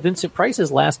was one of Vincent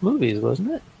Price's last movies,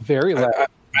 wasn't it? Very last. I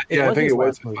think it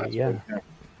was. Movie, yeah.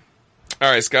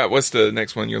 All right, Scott, what's the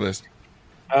next one on your list?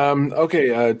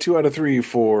 Okay, 2 out of 3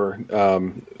 for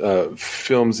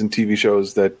films and TV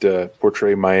shows that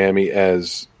portray Miami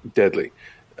as deadly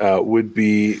would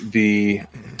be the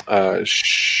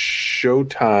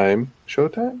Showtime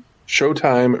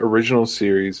original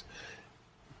series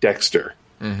Dexter.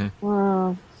 Mm-hmm.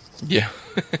 Wow. Yeah.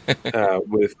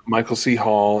 With Michael C.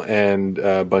 Hall and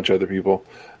a bunch of other people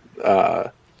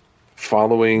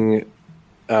following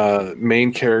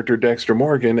main character Dexter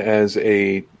Morgan as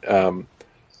a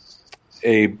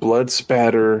blood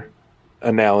spatter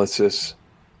analysis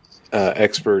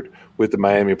expert with the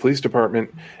Miami Police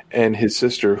Department, and his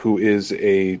sister, who is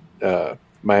a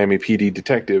Miami PD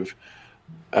detective,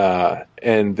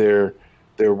 and they're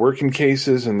working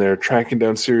cases and they're tracking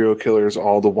down serial killers,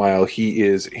 all the while he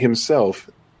is himself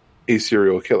a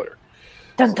serial killer.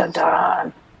 Dun dun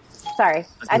dun. Sorry,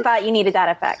 I thought you needed that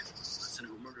effect. Person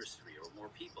who murders 3 or more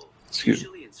people, Excuse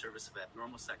usually in service of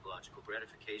abnormal psychological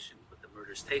gratification, with the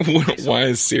murders taking place. Why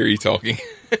is Siri talking?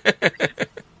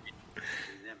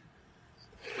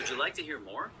 Would you like to hear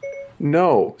more?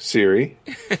 No, Siri.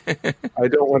 I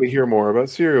don't want to hear more about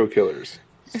serial killers.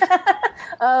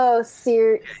 Oh,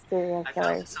 serial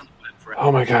killers.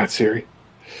 Oh my God, Siri.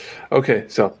 Okay,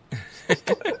 so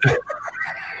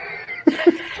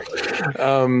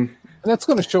that's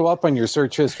going to show up on your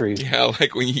search history. Yeah,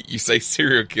 like when you say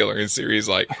serial killer and Siri's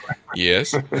like,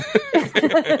 yes.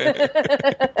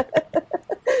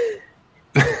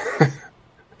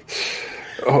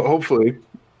 Hopefully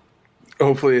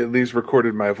at least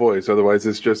recorded my voice. Otherwise,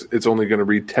 it's only going to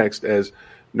read text as,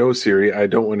 no, Siri, I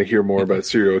don't want to hear more about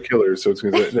serial killers. So it's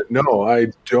going to say, no, I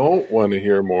don't want to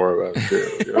hear more about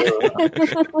serial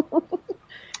killers.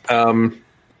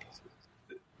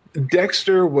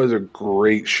 Dexter was a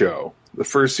great show. The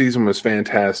first season was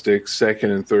fantastic.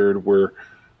 Second and third were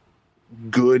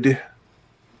good.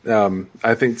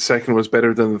 I think the second was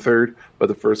better than the third, but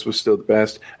the first was still the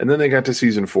best. And then they got to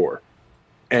season 4,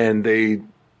 and they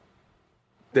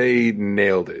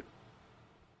nailed it.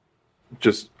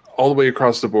 Just all the way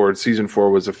across the board. Season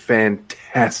 4 was a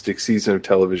fantastic season of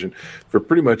television for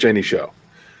pretty much any show.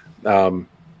 One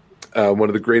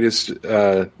of the greatest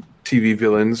TV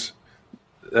villains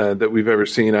that we've ever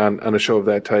seen on a show of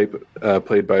that type,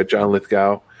 played by John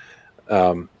Lithgow,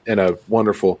 and a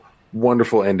wonderful,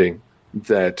 wonderful ending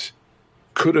that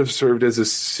could have served as a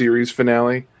series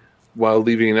finale while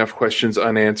leaving enough questions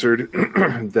unanswered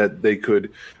that they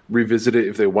could revisit it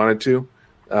if they wanted to.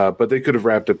 But they could have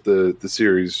wrapped up the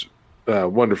series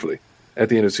wonderfully at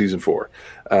the end of season 4.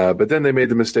 But then they made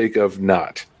the mistake of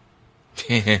not.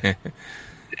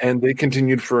 And they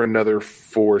continued for another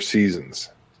 4 seasons.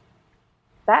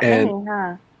 That many,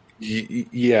 huh?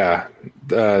 Yeah.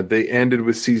 They ended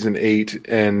with season 8,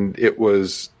 and it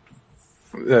was...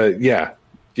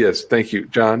 Yes, thank you,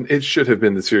 John. It should have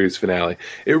been the series finale.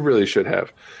 It really should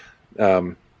have.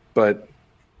 But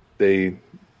they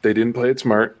didn't play it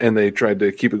smart, and they tried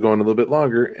to keep it going a little bit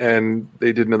longer, and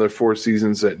they did another 4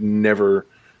 seasons that never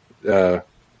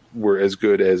were as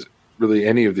good as really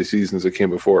any of the seasons that came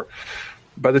before.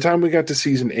 By the time we got to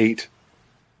season 8,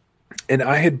 and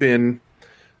I had been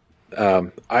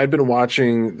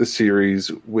watching the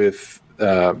series with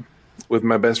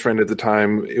my best friend at the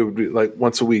time. It would be like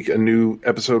once a week, a new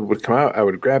episode would come out. I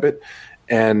would grab it,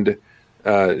 and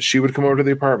she would come over to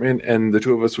the apartment, and the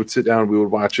two of us would sit down. We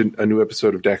would watch a new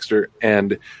episode of Dexter.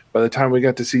 And by the time we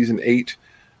got to season 8,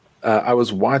 I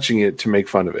was watching it to make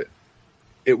fun of it.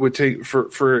 It would take for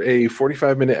a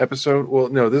 45-minute episode. Well,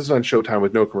 no, this is on Showtime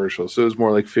with no commercials, so it was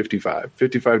more like 55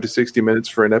 to 60 minutes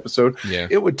for an episode. Yeah.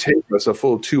 It would take us a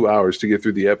full 2 hours to get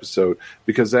through the episode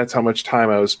because that's how much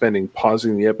time I was spending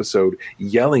pausing the episode,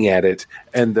 yelling at it,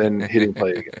 and then hitting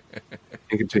play again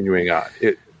and continuing on.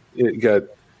 It got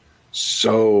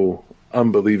so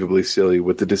unbelievably silly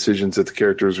with the decisions that the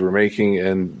characters were making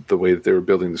and the way that they were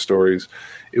building the stories.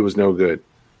 It was no good.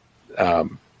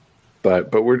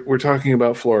 But we're talking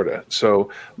about Florida.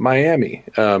 So Miami,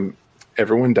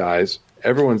 everyone dies,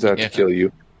 everyone's out to kill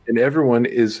you, and everyone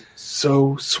is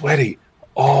so sweaty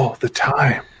all the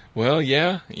time. Well,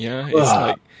 yeah. It's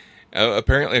like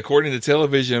apparently, according to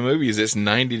television and movies, it's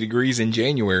 90 degrees in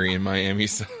January in Miami.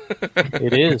 So.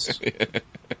 It is.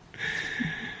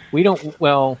 We don't.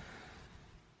 Well,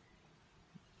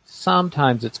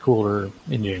 sometimes it's cooler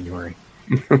in January,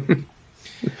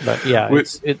 but yeah,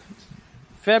 it's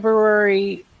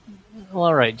February. Well,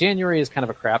 all right, January is kind of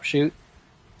a crapshoot,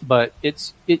 but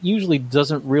it usually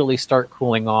doesn't really start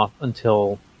cooling off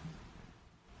until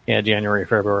January,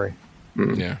 February.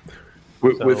 Mm. Yeah,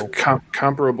 with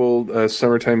comparable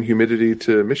summertime humidity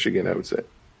to Michigan, I would say.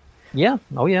 Yeah.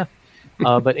 Oh, yeah.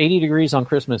 But 80 degrees on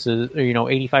Christmas is,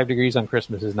 85 degrees on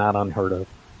Christmas is not unheard of.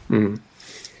 Mm.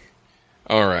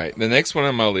 All right. The next one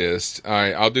on my list. All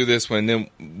right. I'll do this one.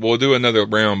 Then we'll do another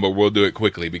round, but we'll do it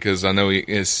quickly because I know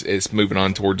it's moving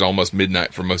on towards almost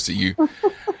midnight for most of you.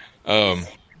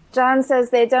 John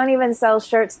says they don't even sell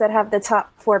shirts that have the top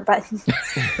 4 buttons.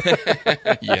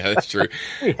 Yeah, that's true.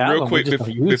 Real quick,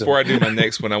 before I do my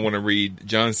next one, I want to read.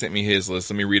 John sent me his list.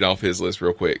 Let me read off his list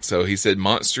real quick. So he said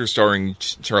Monster starring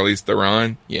Charlize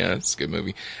Theron. Yeah, that's a good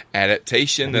movie.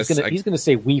 Adaptation. He's going to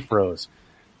say We Froze.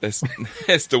 That's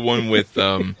the one with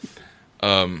oh,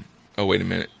 wait a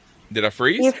minute. Did I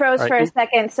freeze? You froze for a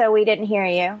second, so we didn't hear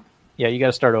you. Yeah, you got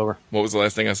to start over. What was the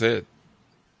last thing I said?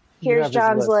 Here's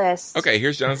John's list. Okay,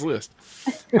 here's John's list.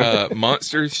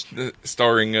 Monsters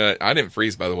starring... I didn't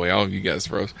freeze, by the way. All of you guys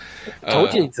froze.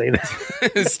 Told you to say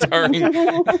that. Starring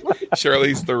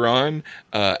Charlize Theron.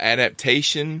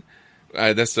 Adaptation.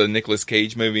 That's the Nicolas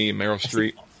Cage movie and Meryl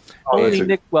Streep.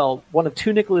 One of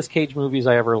 2 Nicolas Cage movies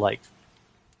I ever liked.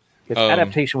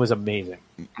 Adaptation was amazing.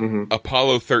 Mm-hmm.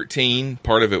 Apollo 13.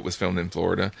 Part of it was filmed in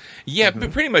Florida. Yeah,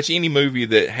 but pretty much any movie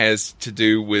that has to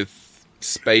do with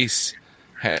space...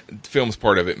 films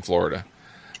part of it in Florida,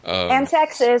 and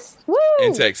Texas. Woo!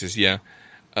 And Texas, yeah.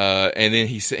 And then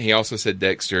he also said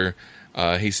Dexter.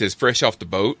 He says Fresh Off the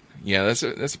Boat. Yeah, that's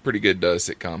a pretty good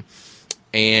sitcom.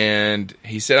 And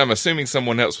he said, I'm assuming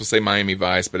someone else will say Miami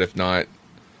Vice, but if not,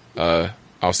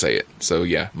 I'll say it. So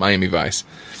yeah, Miami Vice.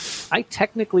 I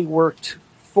technically worked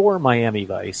for Miami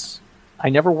Vice. I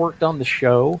never worked on the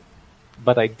show,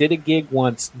 but I did a gig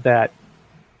once that.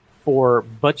 For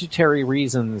budgetary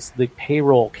reasons, the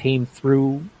payroll came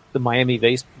through the Miami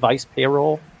Vice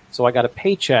payroll, so I got a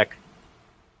paycheck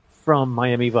from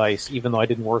Miami Vice, even though I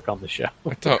didn't work on the show.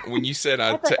 I thought when you said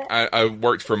I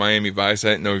worked for Miami Vice, I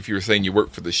didn't know if you were saying you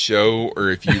worked for the show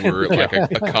or if you were like a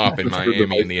cop in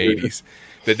Miami in the 80s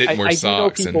that didn't wear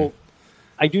socks.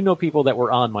 I do know people that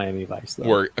were on Miami Vice, though.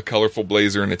 Wore a colorful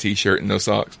blazer and a T-shirt and no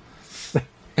socks.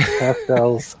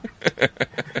 Pastels.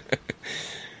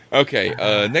 Okay,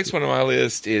 next one on my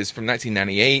list is from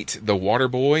 1998, The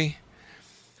Waterboy.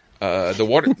 The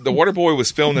Waterboy was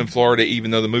filmed in Florida,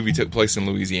 even though the movie took place in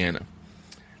Louisiana.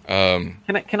 Can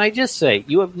I just say,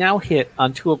 you have now hit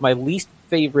on 2 of my least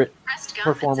favorite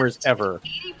performers ever,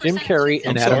 Jim Carrey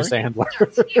and Adam Sandler.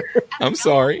 I'm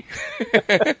sorry.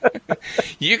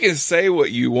 You can say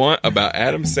what you want about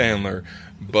Adam Sandler,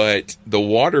 but The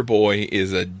Waterboy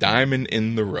is a diamond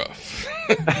in the rough.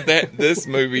 This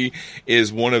movie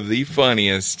is one of the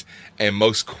funniest and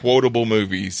most quotable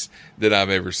movies that I've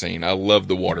ever seen. I love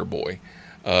The Waterboy.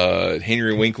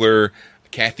 Henry Winkler,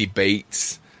 Kathy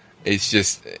Bates. It's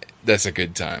just, that's a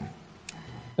good time.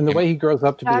 And the way he grows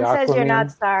up to be Aquaman. John says you're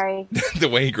not sorry. The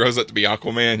way he grows up to be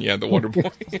Aquaman. Yeah, the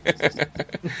Waterboy.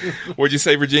 What'd you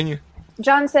say, Virginia?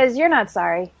 John says you're not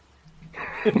sorry.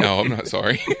 No, I'm not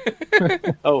sorry.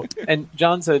 Oh, and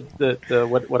John said that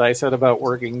what I said about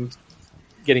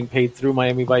getting paid through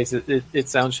Miami Vice, it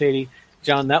sounds shady.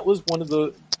 John, that was one of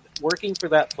the, working for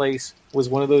that place was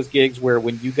one of those gigs where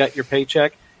when you got your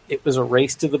paycheck, it was a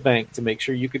race to the bank to make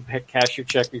sure you could cash your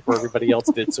check before everybody else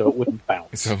did, so it wouldn't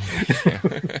bounce. So,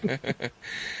 yeah.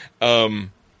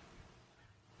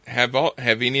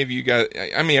 Have any of you guys?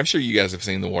 I mean, I'm sure you guys have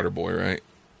seen The Waterboy, right?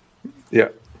 Yeah.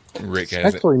 Rick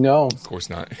has Actually, no. Of course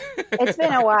not. It's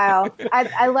been a while.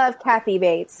 I love Kathy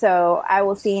Bates, so I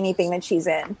will see anything that she's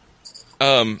in.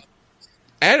 Adam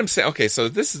Sandler. Okay, so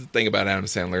this is the thing about Adam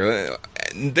Sandler.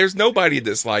 There's nobody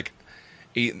that's like.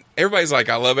 Everybody's like,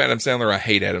 I love Adam Sandler, I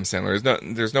hate Adam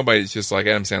Sandler. There's nobody that's just like,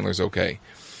 Adam Sandler's okay.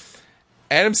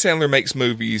 Adam Sandler makes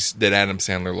movies that Adam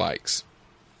Sandler likes.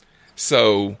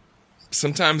 So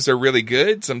sometimes they're really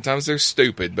good, sometimes they're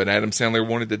stupid, but Adam Sandler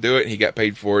wanted to do it, and he got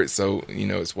paid for it, so,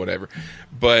 it's whatever.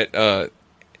 But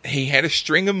he had a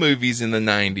string of movies in the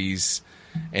 90s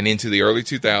and into the early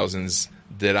 2000s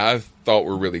that I thought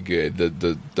were really good.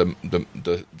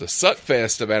 The suck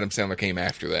fest of Adam Sandler came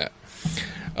after that.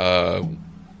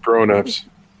 Grown-ups.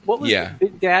 What was it?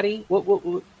 Big Daddy?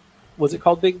 What was it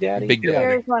called? Big Daddy? Big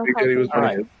Daddy. Big Daddy was all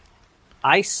right.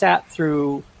 I sat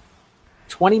through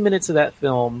 20 minutes of that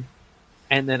film,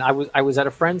 and then I was at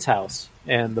a friend's house,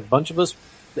 and the bunch of us,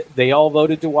 they all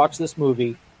voted to watch this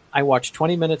movie. I watched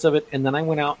 20 minutes of it, and then I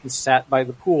went out and sat by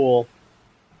the pool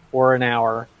for an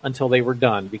hour until they were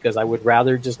done, because I would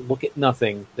rather just look at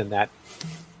nothing than that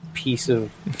piece of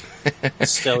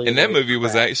and that movie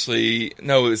was actually it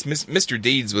was Mr.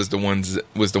 Deeds was the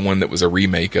one that was a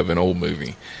remake of an old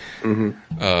movie.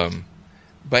 Mm-hmm.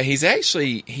 But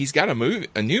he's got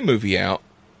a new movie out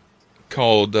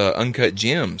called Uncut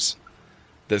Gems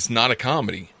that's not a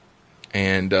comedy,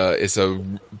 and it's a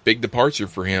big departure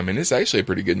for him, and it's actually a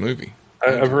pretty good movie.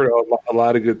 I've heard a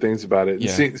lot of good things about it.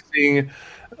 Yeah. Seeing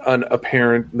an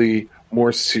apparently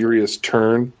more serious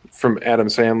turn from Adam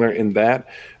Sandler in that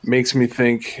makes me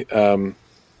think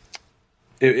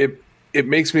it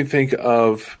makes me think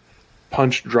of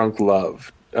Punch Drunk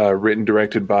Love, written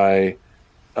directed by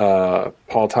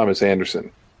Paul Thomas Anderson.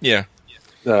 Yeah.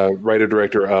 Writer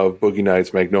director of Boogie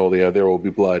Nights, Magnolia, There Will Be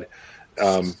Blood.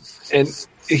 And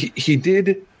he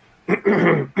did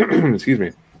excuse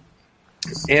me.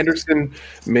 Anderson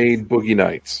made Boogie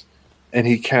Nights, and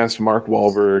he cast Mark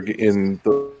Wahlberg in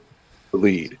the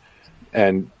lead.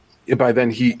 And by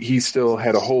then, he still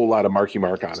had a whole lot of Marky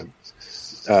Mark on him.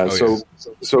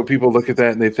 So people look at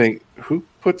that and they think, who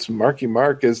puts Marky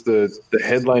Mark as the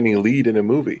headlining lead in a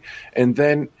movie? And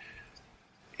then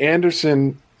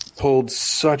Anderson pulled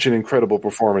such an incredible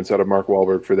performance out of Mark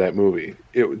Wahlberg for that movie.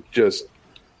 It was just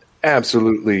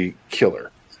absolutely killer.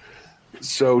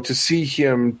 So to see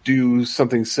him do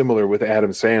something similar with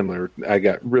Adam Sandler, I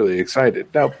got really excited.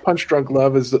 Now, Punch Drunk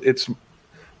Love it's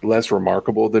less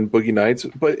remarkable than Boogie Nights,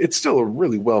 but it's still a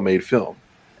really well-made film,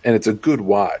 and it's a good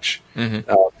watch.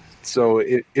 Mm-hmm. So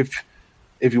if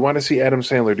you want to see Adam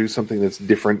Sandler do something that's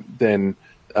different than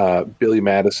Billy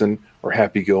Madison or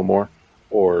Happy Gilmore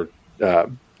or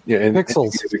and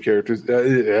Pixels, the characters,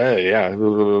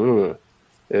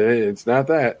 it's not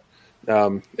that.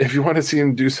 If you want to see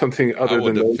him do something other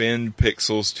than I will defend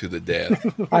Pixels to the death.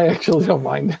 I actually don't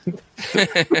mind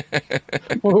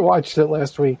it. We watched it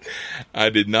last week. I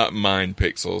did not mind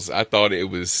Pixels. I thought it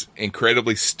was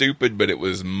incredibly stupid, but it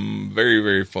was very,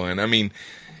 very fun. I mean,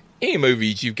 any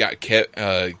movies you've got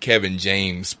Kevin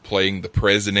James playing the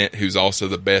president, who's also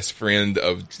the best friend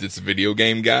of this video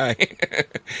game guy.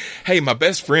 Hey, my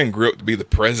best friend grew up to be the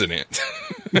president.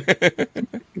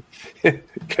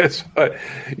 Guess what?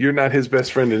 You're not his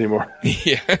best friend anymore.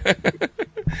 Yeah.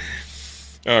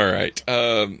 All right.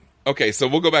 Okay, so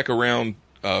we'll go back around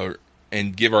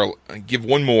and give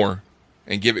one more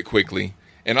and give it quickly,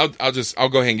 and I'll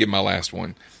go ahead and give my last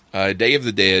one. Day of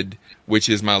the Dead, which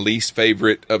is my least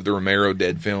favorite of the Romero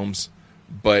Dead films,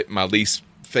 but my least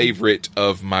favorite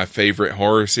of my favorite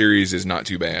horror series is Not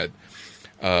Too Bad.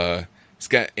 It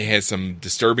has some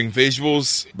disturbing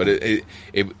visuals, but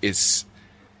it's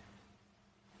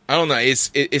I don't know.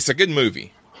 It's a good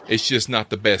movie. It's just not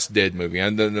the best dead movie.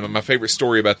 And my favorite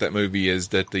story about that movie is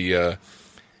that the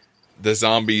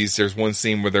zombies. There's one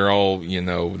scene where they're all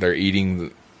they're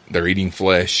eating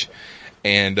flesh,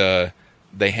 and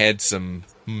they had some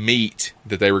meat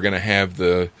that they were going to have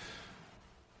the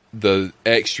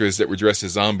extras that were dressed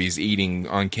as zombies eating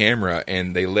on camera,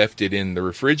 and they left it in the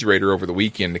refrigerator over the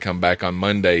weekend to come back on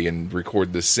Monday and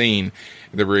record the scene.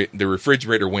 The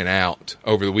refrigerator went out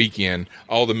over the weekend.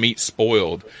 All the meat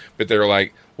spoiled, but they were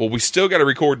like, well, we still got to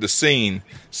record the scene.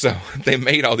 So they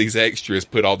made all these extras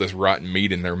put all this rotten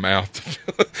meat in their mouth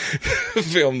to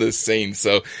film this scene.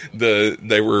 So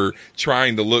they were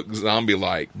trying to look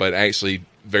zombie-like, but actually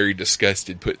very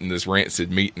disgusted putting this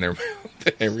rancid meat in their mouth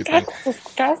and everything. That's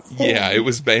disgusting. Yeah, it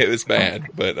was bad. It was bad.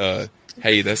 But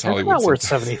hey, that's Hollywood. Not worth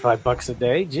 $75 a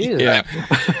day. Jesus. Yeah.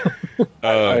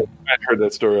 I heard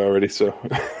that story already, so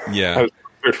yeah, I was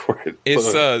prepared for it.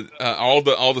 It's all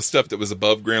the stuff that was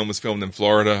above ground was filmed in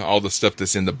Florida. All the stuff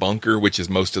that's in the bunker, which is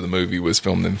most of the movie, was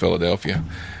filmed in Philadelphia.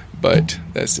 But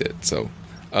that's it. So,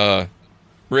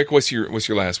 Rick, what's your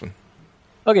last one?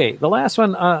 Okay, the last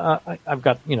one I've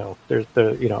got. There's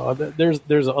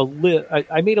a list.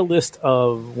 I made a list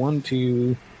of 1,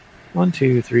 2,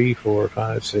 3, 4,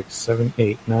 5, 6, 7,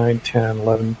 8, 9, 10,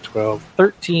 11, 12,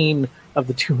 13 of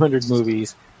the 200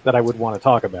 movies that I would want to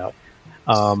talk about.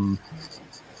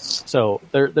 So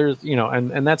there's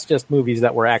and that's just movies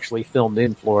that were actually filmed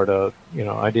in Florida.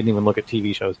 I didn't even look at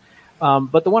TV shows.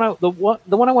 But the one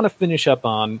I want to finish up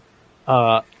on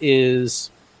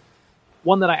is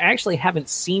one that I actually haven't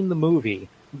seen the movie,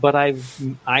 but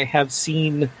I have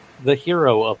seen the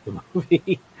hero of the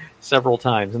movie several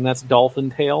times, and that's Dolphin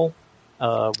Tale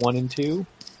 1 and 2.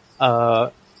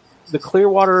 The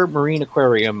Clearwater Marine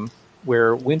Aquarium,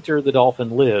 where Winter the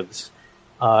dolphin lives,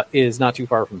 is not too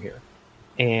far from here.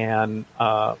 And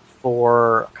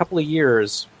for a couple of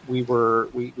years, we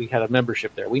had a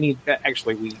membership there. We need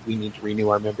to renew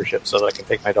our membership so that I can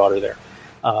take my daughter there,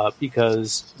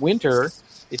 because Winter.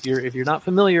 If you're not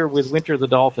familiar with Winter the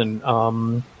dolphin,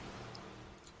 like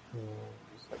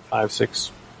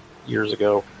 5-6 years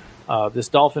ago, this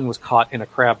dolphin was caught in a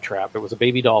crab trap. It was a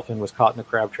baby dolphin, was caught in a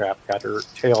crab trap, got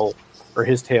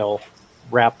his tail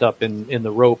wrapped up in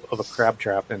the rope of a crab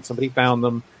trap, and somebody found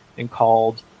them and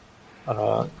called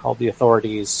the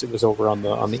authorities. It was over on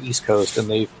the East Coast, and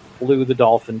they flew the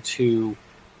dolphin to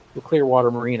the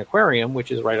Clearwater Marine Aquarium, which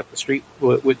is right up the street.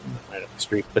 Right up the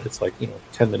street, but it's like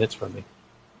 10 minutes from me.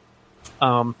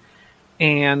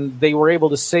 And they were able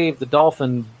to save the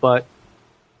dolphin, but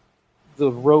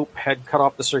the rope had cut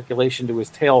off the circulation to his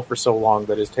tail for so long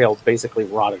that his tail basically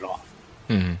rotted off.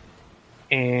 Mm-hmm.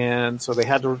 And so they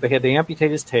had to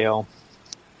amputate his tail,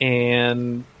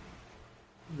 and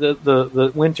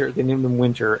the Winter, they named him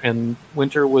Winter, and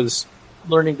Winter was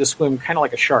learning to swim kind of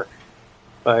like a shark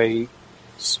by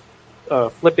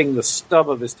flipping the stub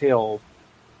of his tail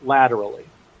laterally,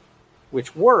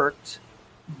 which worked,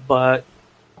 but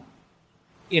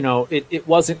it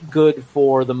wasn't good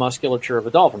for the musculature of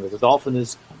a dolphin, because a dolphin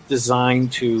is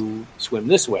designed to swim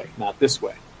this way, not this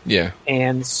way. Yeah.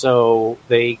 And so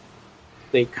they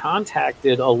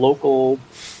contacted a local,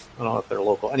 I don't know if they're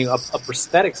local, a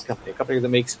prosthetics company, a company that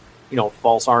makes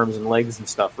false arms and legs and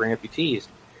stuff for amputees,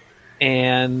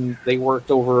 and they worked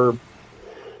over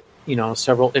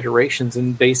several iterations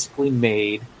and basically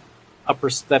made a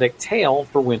prosthetic tail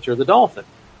for Winter the dolphin,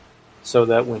 so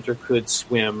that Winter could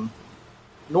swim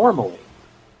normally.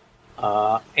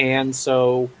 And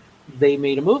so they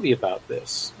made a movie about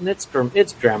this, and it's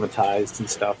dramatized and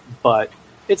stuff, but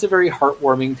it's a very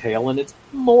heartwarming tale, and it's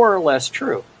more or less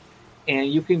true.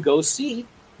 And you can go see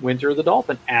Winter the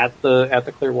dolphin at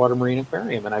the Clearwater Marine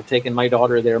Aquarium, and I've taken my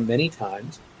daughter there many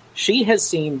times. She has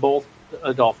seen both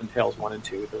Dolphin Tales 1 and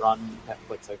 2. They're on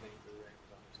Netflix, I think.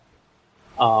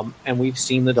 And we've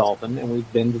seen the dolphin, and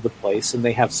we've been to the place, and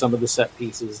they have some of the set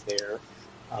pieces there.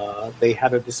 They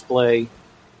had a display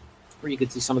where you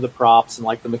could see some of the props, and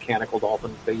like the mechanical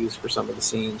dolphin that they used for some of the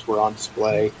scenes were on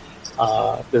display.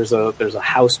 There's a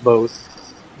houseboat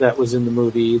that was in the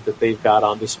movie that they've got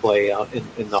on display out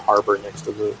in the harbor next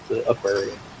to the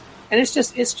aquarium. And it's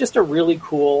just a really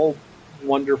cool,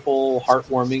 wonderful,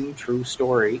 heartwarming, true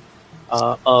story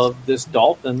of this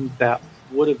dolphin that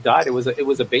would have died. It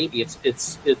was a baby.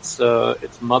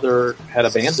 Its mother had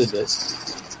abandoned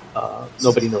it.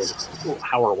 Nobody knows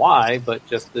how or why, but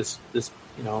just this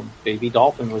baby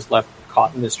dolphin was left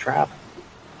caught in this trap,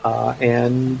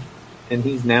 and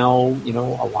he's now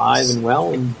alive and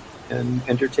well and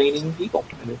entertaining people.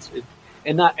 And it's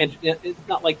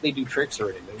not like they do tricks or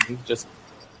anything.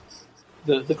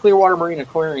 the Clearwater Marine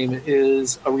Aquarium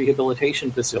is a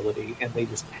rehabilitation facility, and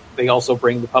they also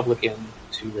bring the public in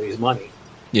to raise money.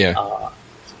 Yeah.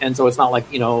 And so it's not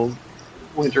like,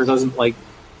 Winter doesn't like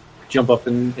jump up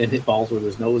and hit balls with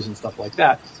his nose and stuff like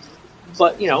that.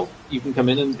 But, you can come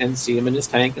in and see him in his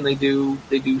tank, and they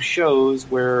do shows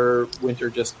where Winter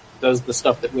just does the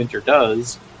stuff that Winter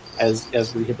does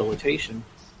as rehabilitation.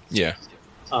 Yeah.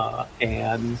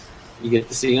 And you get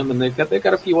to see him, and they've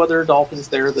got a few other dolphins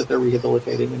there that they're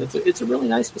rehabilitating, and it's a really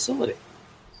nice facility.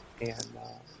 And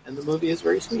the movie is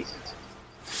very sweet.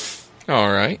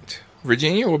 All right.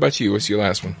 Virginia, what about you? What's your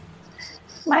last one?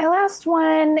 My last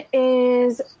one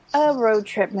is a road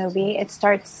trip movie. It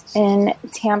starts in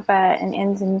Tampa and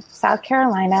ends in South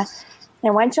Carolina. And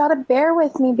I want y'all to bear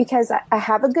with me because I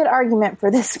have a good argument for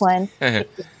this one.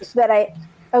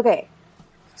 Okay.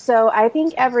 So I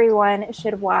think everyone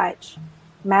should watch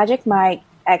Magic Mike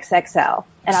XXL.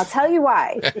 And I'll tell you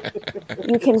why.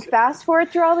 You can fast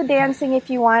forward through all the dancing if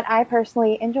you want. I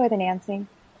personally enjoy the dancing.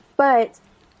 But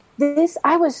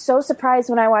I was so surprised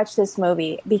when I watched this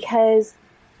movie because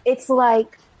it's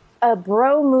like a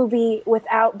bro movie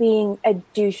without being a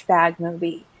douchebag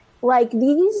movie. Like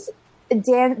these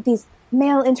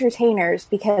male entertainers,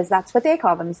 because that's what they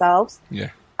call themselves. Yeah.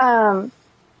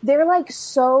 They're like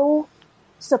so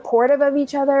supportive of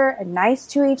each other and nice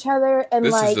to each other. And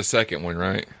this is the second one,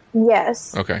 right?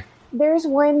 Yes. Okay. There's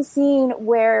one scene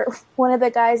where one of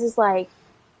the guys is like,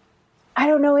 I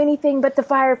don't know anything but the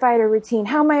firefighter routine.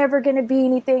 How am I ever going to be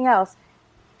anything else?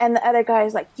 And the other guy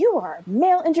is like, you are a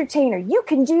male entertainer. You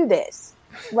can do this.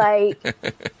 Like,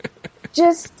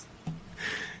 just,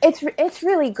 it's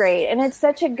really great. And it's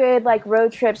such a good, like,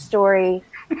 road trip story.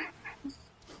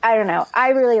 I don't know. I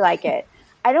really like it.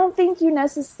 I don't think you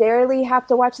necessarily have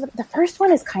to watch the first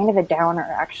one is kind of a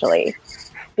downer, actually,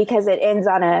 because it ends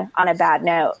on a bad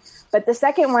note. But the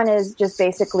second one is just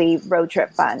basically road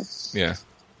trip fun. Yeah.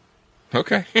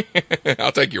 Okay.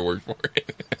 I'll take your word for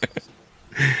it.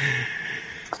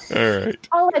 All right.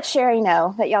 I'll let Sherry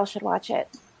know that y'all should watch it.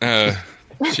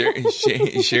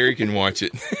 Sherry can watch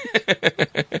it.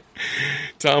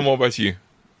 Tom, what about you?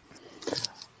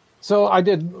 So I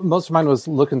did, most of mine was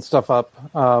looking stuff up.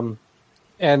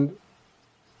 And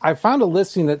I found a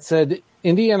listing that said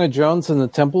Indiana Jones and the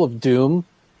Temple of Doom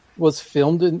was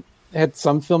had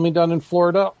some filming done in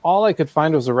Florida. All I could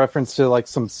find was a reference to like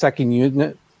some second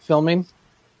unit filming.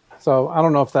 So I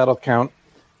don't know if that'll count.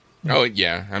 Oh,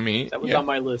 yeah. I mean, that was on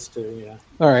my list too. Yeah.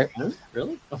 All right. Huh?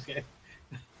 Really? Okay.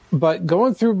 But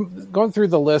going through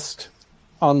the list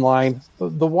online,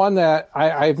 the one that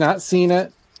I've not seen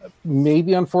it,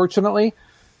 maybe unfortunately,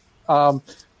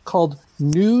 called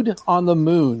Nude on the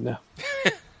Moon.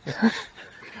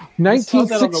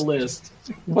 1960 on the list.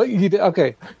 What you did?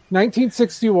 Okay,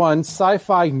 1961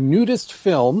 sci-fi nudist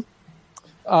film.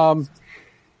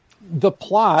 The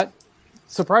plot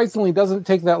surprisingly doesn't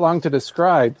take that long to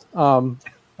describe. Kind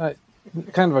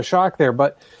of a shock there,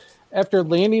 but after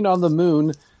landing on the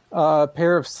moon, a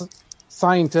pair of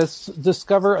scientists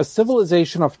discover a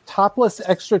civilization of topless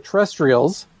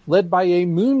extraterrestrials led by a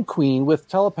moon queen with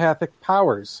telepathic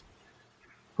powers,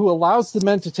 who allows the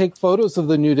men to take photos of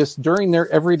the nudists during their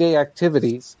everyday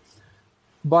activities.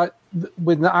 But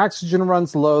when the oxygen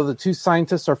runs low, the two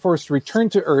scientists are forced to return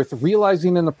to Earth,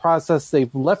 realizing in the process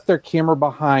they've left their camera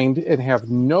behind and have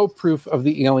no proof of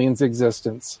the aliens'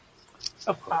 existence.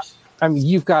 Of course. I mean,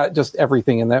 you've got just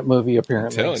everything in that movie,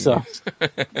 apparently. So,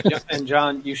 yeah, and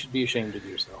John, you should be ashamed of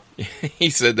yourself.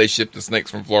 He said they shipped the snakes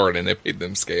from Florida and they paid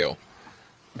them scale.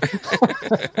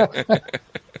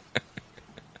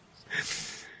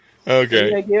 Okay.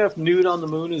 Any idea if Nude on the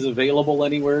Moon is available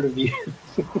anywhere to view?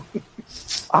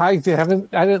 I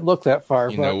didn't look that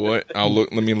far. You know what?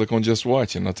 Let me look on Just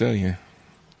Watch and I'll tell you.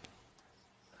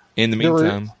 In the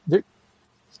meantime,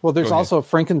 there's also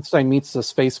Frankenstein Meets the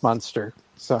Space Monster.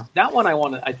 So that one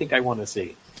I think I want to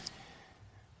see.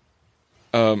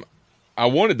 I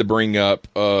wanted to bring up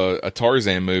a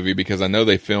Tarzan movie because I know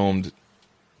they filmed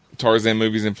Tarzan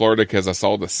movies in Florida because I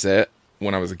saw the set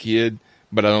when I was a kid,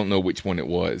 but I don't know which one it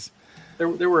was.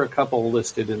 There were a couple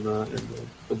listed in the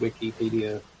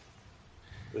Wikipedia.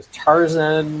 It was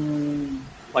Tarzan,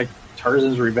 like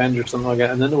Tarzan's Revenge or something like that,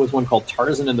 and then there was one called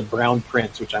Tarzan and the Brown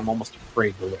Prince, which I'm almost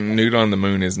afraid to look at. Nude on the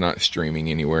Moon is not streaming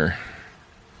anywhere.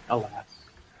 Alas.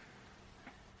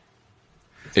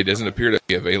 It doesn't appear to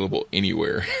be available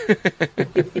anywhere.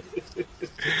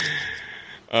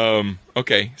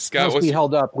 Okay, Scott. Must be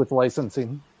held up with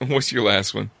licensing. What's your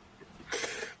last one?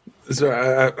 So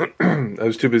I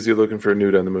was too busy looking for a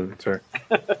Nude on the Moon. Sorry.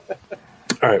 All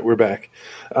right, we're back.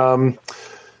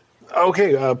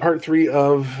 Okay, part 3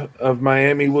 of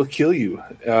Miami Will Kill You.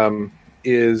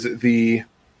 is the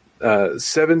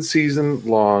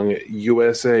 7-season-long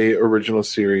USA original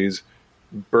series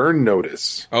Burn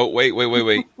Notice. Oh, wait.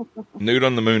 Nude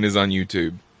on the Moon is on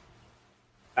YouTube.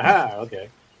 Ah, okay.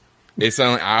 It's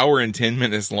an hour and 10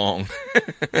 minutes long.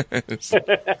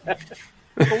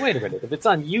 Well, wait a minute. If it's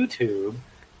on YouTube,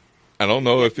 I don't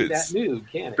know if it's that nude,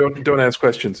 can it? Don't ask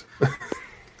questions.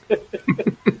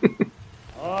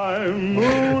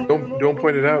 Don't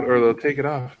point it out, or they'll take it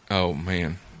off. Oh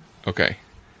man. Okay,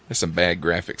 that's some bad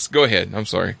graphics. Go ahead. I'm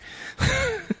sorry.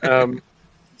 Burn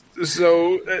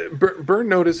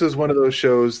Notice is one of those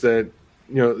shows that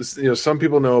some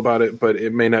people know about it, but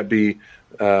it may not be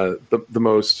the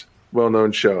most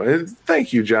well-known show. And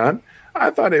thank you, John. I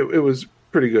thought it was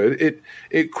pretty good.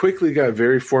 It quickly got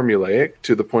very formulaic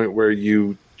to the point where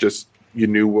you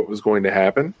knew what was going to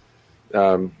happen.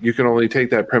 You can only take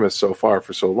that premise so far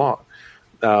for so long.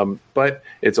 But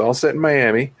it's all set in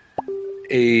Miami.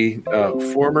 A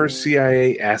former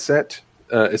CIA asset,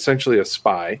 essentially a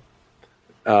spy,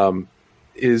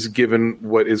 is given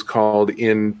what is called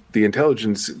in the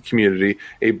intelligence community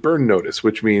a burn notice,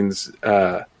 which means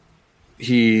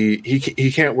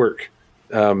he can't work.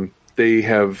 They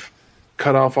have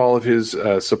cut off all of his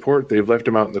support. They've left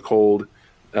him out in the cold,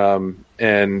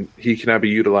 and he cannot be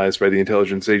utilized by the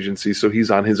intelligence agency, so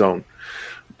he's on his own.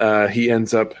 He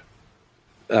ends up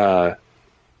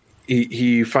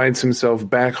he finds himself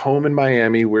back home in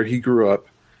Miami where he grew up,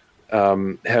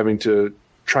 having to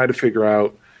try to figure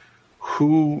out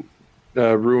who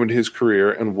ruined his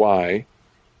career and why,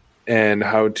 and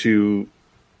how to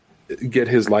get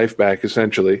his life back,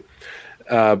 essentially.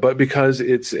 But because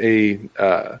it's a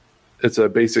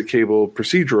basic cable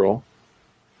procedural,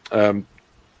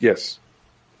 yes,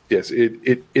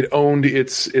 it owned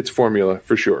its formula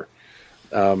for sure.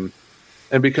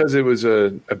 And because it was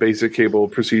a basic cable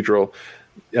procedural,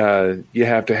 you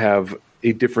have to have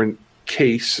a different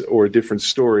case or a different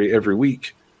story every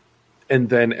week. And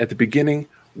then at the beginning,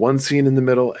 one scene in the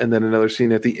middle, and then another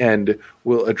scene at the end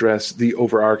will address the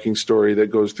overarching story that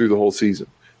goes through the whole season.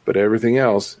 But everything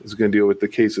else is going to deal with the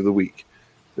case of the week.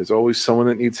 There's always someone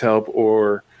that needs help,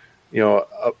 or,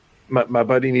 my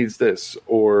buddy needs this,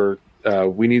 or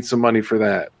we need some money for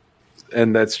that.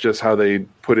 And that's just how they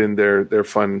put in their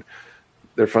fun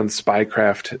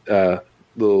spycraft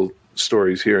little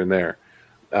stories here and there.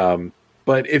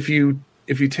 But if you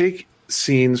take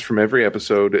scenes from every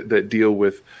episode that deal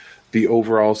with the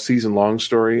overall season-long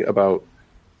story about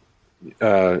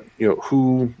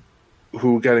who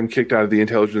got him kicked out of the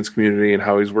intelligence community and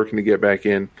how he's working to get back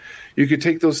in, you could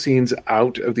take those scenes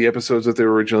out of the episodes that they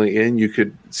were originally in. You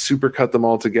could supercut them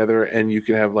all together, and you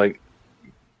could have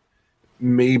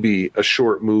maybe a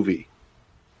short movie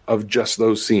of just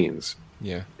those scenes.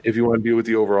 Yeah. If you want to deal with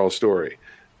the overall story.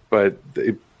 But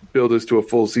they build us to a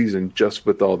full season just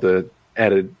with all the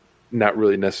added, not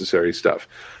really necessary stuff.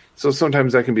 So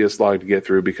sometimes that can be a slog to get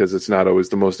through because it's not always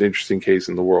the most interesting case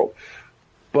in the world.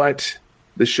 But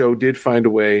the show did find a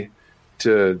way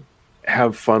to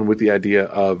have fun with the idea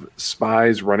of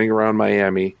spies running around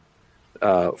Miami,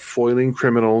 foiling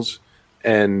criminals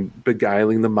and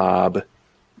beguiling the mob,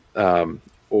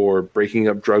 or breaking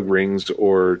up drug rings,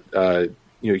 or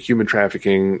human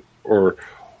trafficking, or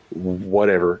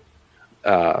whatever,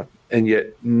 and yet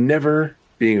never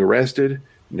being arrested,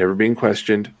 never being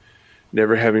questioned,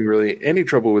 never having really any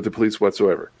trouble with the police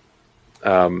whatsoever.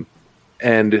 And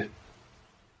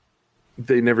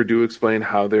they never do explain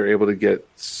how they're able to get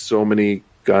so many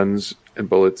guns and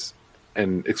bullets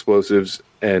and explosives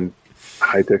and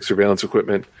high-tech surveillance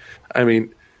equipment. I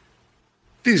mean,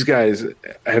 these guys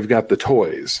have got the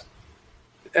toys.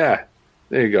 There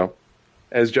you go.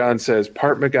 As John says,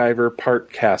 part MacGyver,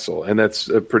 part Castle, and that's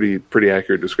a pretty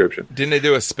accurate description. Didn't they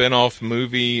do a spin-off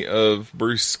movie of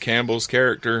Bruce Campbell's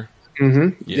character?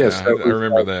 Mm-hmm. Yeah, yes, I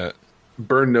remember that.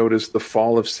 Burn Notice: The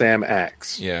Fall of Sam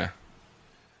Axe. Yeah.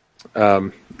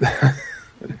 See,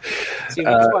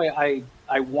 that's why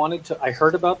I wanted to. I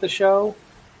heard about the show,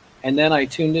 and then I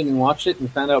tuned in and watched it,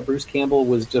 and found out Bruce Campbell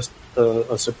was just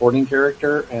a supporting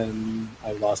character, and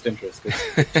I lost interest.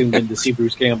 I tuned in to see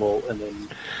Bruce Campbell, and then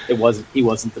he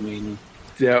wasn't the main.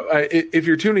 Yeah, if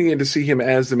you're tuning in to see him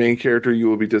as the main character, you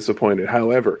will be disappointed.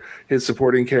 However, his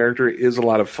supporting character is a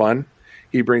lot of fun.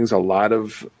 He brings a lot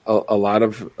of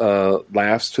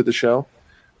laughs to the show,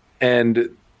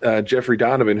 and Jeffrey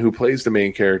Donovan, who plays the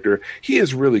main character, he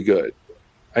is really good.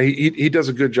 He does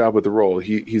a good job with the role.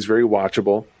 He's very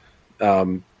watchable,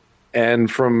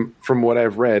 and from what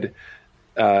I've read,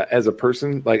 as a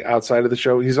person, outside of the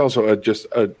show, he's also just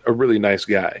a really nice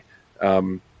guy.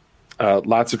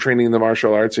 Lots of training in the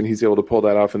martial arts, and he's able to pull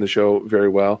that off in the show very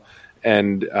well.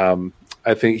 And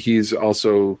I think he's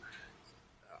also.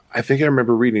 I think I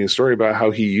remember reading a story about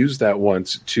how he used that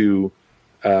once to.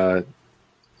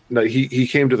 He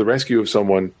came to the rescue of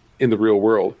someone in the real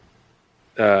world,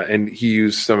 and he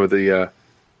used some of the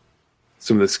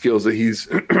skills that he's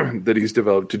that he's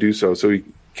developed to do so. So he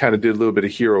kind of did a little bit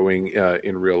of heroing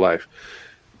in real life.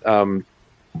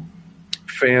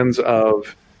 Fans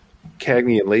of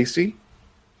Cagney and Lacey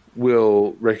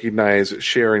will recognize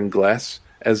Sharon Gless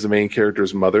as the main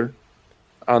character's mother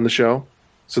on the show,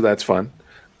 so that's fun.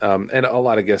 And a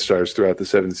lot of guest stars throughout the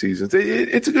 7 seasons.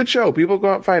 It's a good show. People go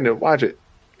out and find it, watch it.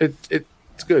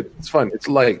 It's good. It's fun. It's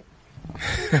light.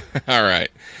 All right,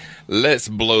 let's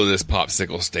blow this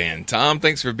popsicle stand. Tom,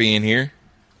 thanks for being here.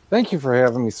 Thank you for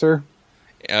having me, sir.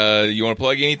 You want to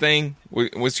plug anything?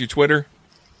 What's your Twitter?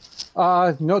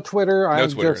 No Twitter. No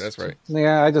Twitter. That's right.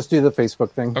 Yeah, I just do the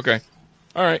Facebook thing. Okay.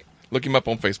 All right. Look him up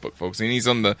on Facebook, folks, and he's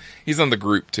on the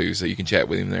group too, so you can chat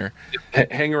with him there.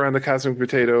 Hang around the Cosmic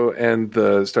Potato and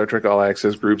the Star Trek All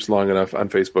Access groups long enough on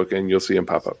Facebook, and you'll see him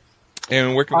pop up.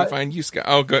 And where can we find you, Scott?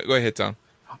 Oh, go ahead, Tom.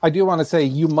 I do want to say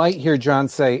you might hear John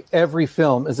say every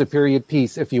film is a period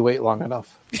piece if you wait long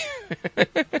enough.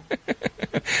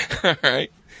 All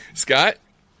right, Scott,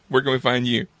 where can we find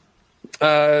you?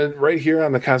 Right here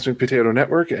on the Cosmic Potato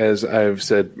Network, as I've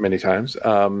said many times.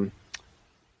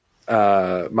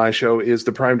 My show is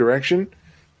The Prime Direction.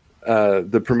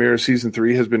 The premiere of season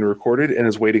 3 has been recorded and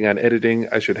is waiting on editing.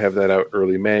 I should have that out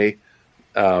early May.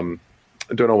 I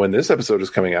don't know when this episode is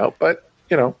coming out, but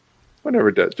whenever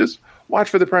it does, just watch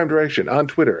for The Prime Direction on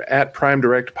Twitter at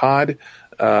PrimeDirectPod.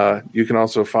 You can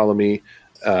also follow me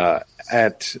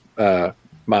at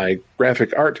my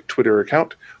graphic art Twitter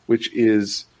account, which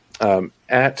is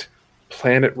at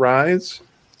Planet Rise,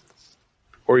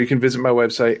 or you can visit my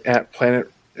website at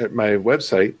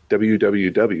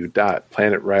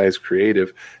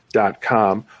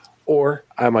www.planetrisecreative.com, or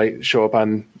I might show up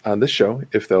on this show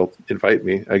if they'll invite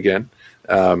me again.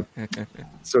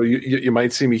 So you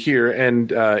might see me here,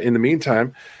 and in the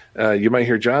meantime, you might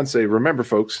hear John say, "Remember,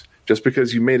 folks, just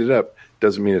because you made it up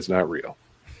doesn't mean it's not real."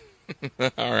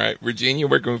 All right, Virginia,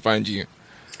 where can we find you?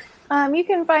 You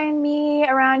can find me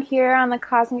around here on the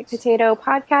Cosmic Potato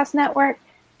Podcast Network,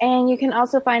 and you can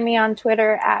also find me on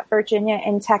Twitter at Virginia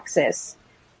in Texas.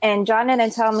 And John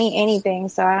didn't tell me anything,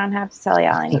 so I don't have to tell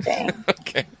y'all anything.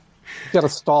 Okay. Got a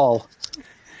stall.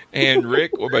 And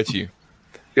Rick, what about you?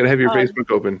 Gotta have your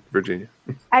Facebook open, Virginia.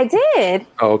 I did.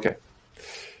 Oh, okay.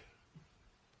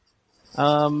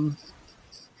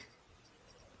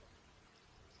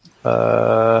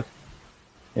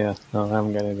 Yeah, no, I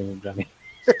haven't got anything with Johnny.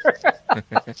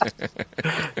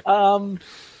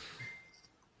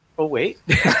 Oh wait.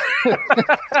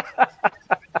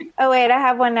 Oh wait, I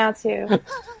have one now too.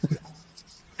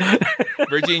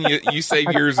 Virginia, you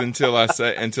save yours until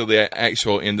the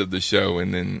actual end of the show,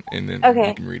 and then okay.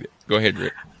 You can read it. Go ahead,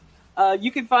 Rick.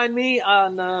 You can find me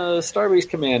on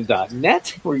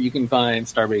StarbaseCommand.net, where you can find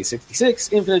Starbase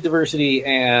 66, Infinite Diversity,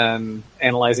 and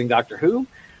Analyzing Doctor Who.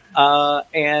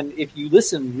 And if you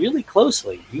listen really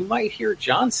closely, you might hear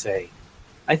John say,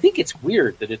 "I think it's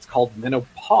weird that it's called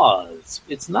menopause.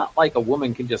 It's not like a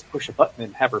woman can just push a button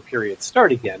and have her period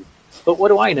start again. But what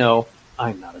do I know?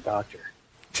 I'm not a doctor."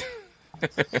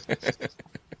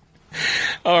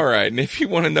 All right, and if you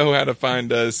want to know how to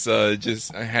find us,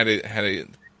 just how to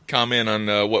comment on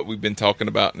what we've been talking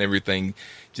about and everything,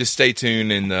 just stay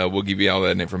tuned, and we'll give you all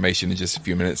that information in just a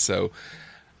few minutes. So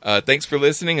thanks for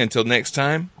listening. Until next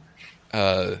time,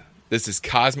 this is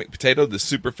Cosmic Potato, the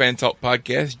Super Fan Talk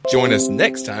podcast. Join us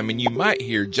next time, and you might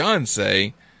hear John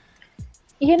say,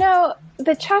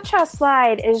 the cha-cha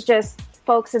slide is just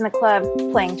folks in the club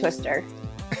playing Twister.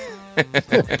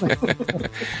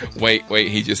 Wait,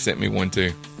 he just sent me one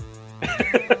too. A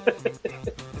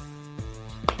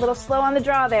little slow on the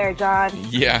draw there, John.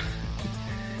 Yeah.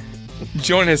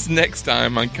 Join us next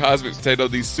time on Cosmic Potato,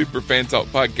 the Super Fan Talk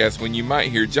podcast, when you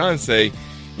might hear John say,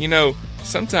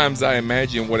 sometimes I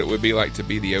imagine what it would be like to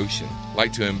be the ocean,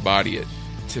 like to embody it,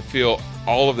 to feel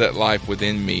all of that life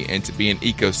within me, and to be an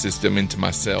ecosystem into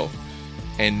myself,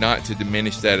 and not to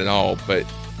diminish that at all, but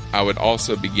I would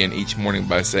also begin each morning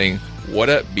by saying, "What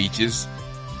up, beaches?"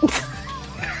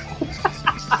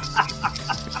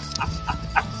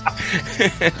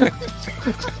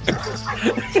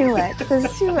 Too much. This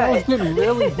is too much. I was getting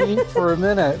really deep for a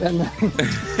minute, and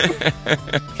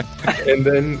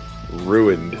then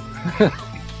ruined.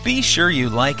 Be sure you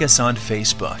like us on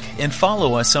Facebook and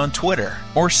follow us on Twitter,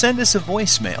 or send us a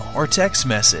voicemail or text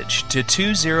message to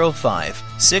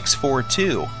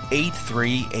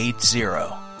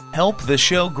 205-642-8380. Help the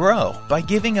show grow by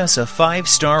giving us a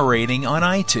 5-star rating on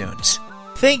iTunes.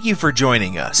 Thank you for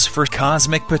joining us for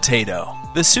Cosmic Potato,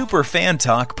 the Super Fan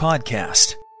Talk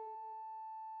podcast.